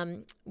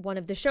one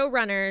of the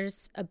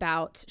showrunners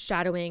about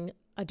shadowing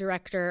a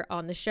director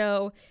on the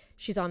show.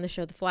 She's on the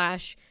show The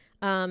Flash.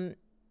 And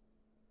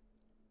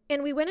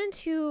we went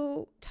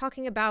into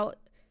talking about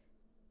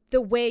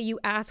the way you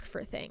ask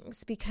for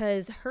things,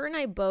 because her and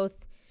I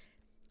both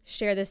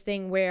share this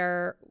thing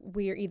where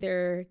we're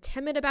either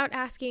timid about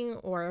asking,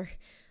 or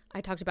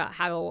I talked about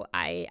how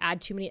I add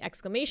too many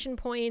exclamation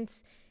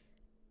points.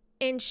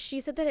 And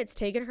she said that it's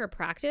taken her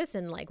practice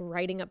and like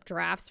writing up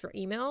drafts for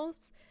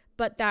emails,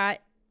 but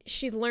that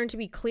she's learned to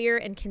be clear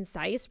and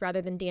concise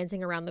rather than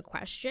dancing around the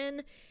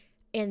question.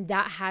 And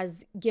that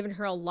has given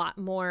her a lot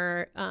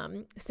more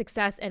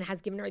success and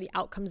has given her the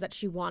outcomes that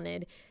she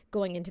wanted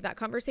going into that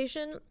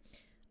conversation.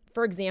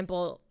 For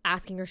example,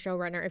 asking her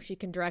showrunner if she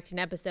can direct an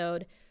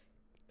episode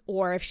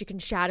or if she can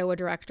shadow a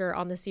director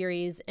on the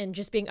series, and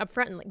just being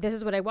upfront and like, this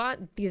is what I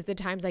want. These are the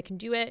times I can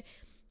do it.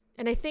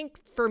 And I think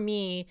for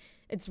me,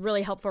 it's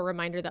really helpful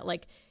reminder that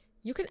like,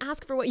 you can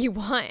ask for what you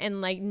want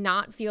and like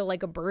not feel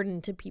like a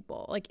burden to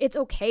people. Like, it's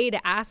okay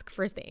to ask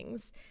for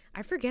things.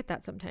 I forget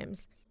that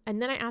sometimes.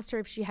 And then I asked her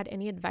if she had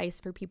any advice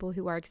for people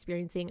who are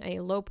experiencing a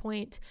low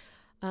point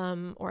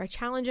or a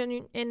challenge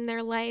in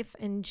their life.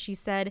 And she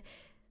said,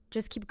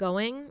 just keep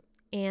going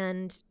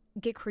and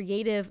get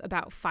creative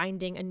about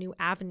finding a new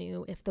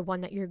avenue if the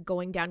one that you're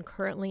going down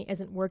currently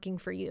isn't working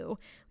for you.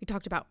 We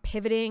talked about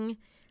pivoting,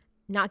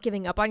 not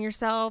giving up on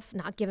yourself,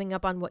 not giving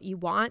up on what you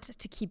want,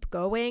 to keep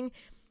going,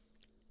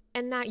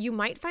 and that you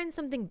might find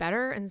something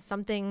better and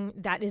something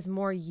that is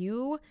more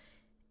you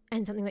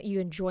and something that you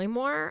enjoy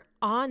more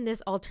on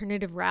this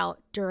alternative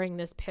route during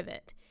this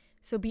pivot.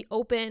 So be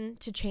open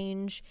to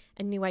change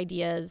and new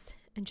ideas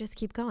and just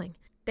keep going.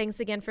 Thanks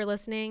again for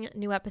listening.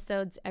 New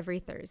episodes every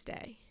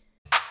Thursday.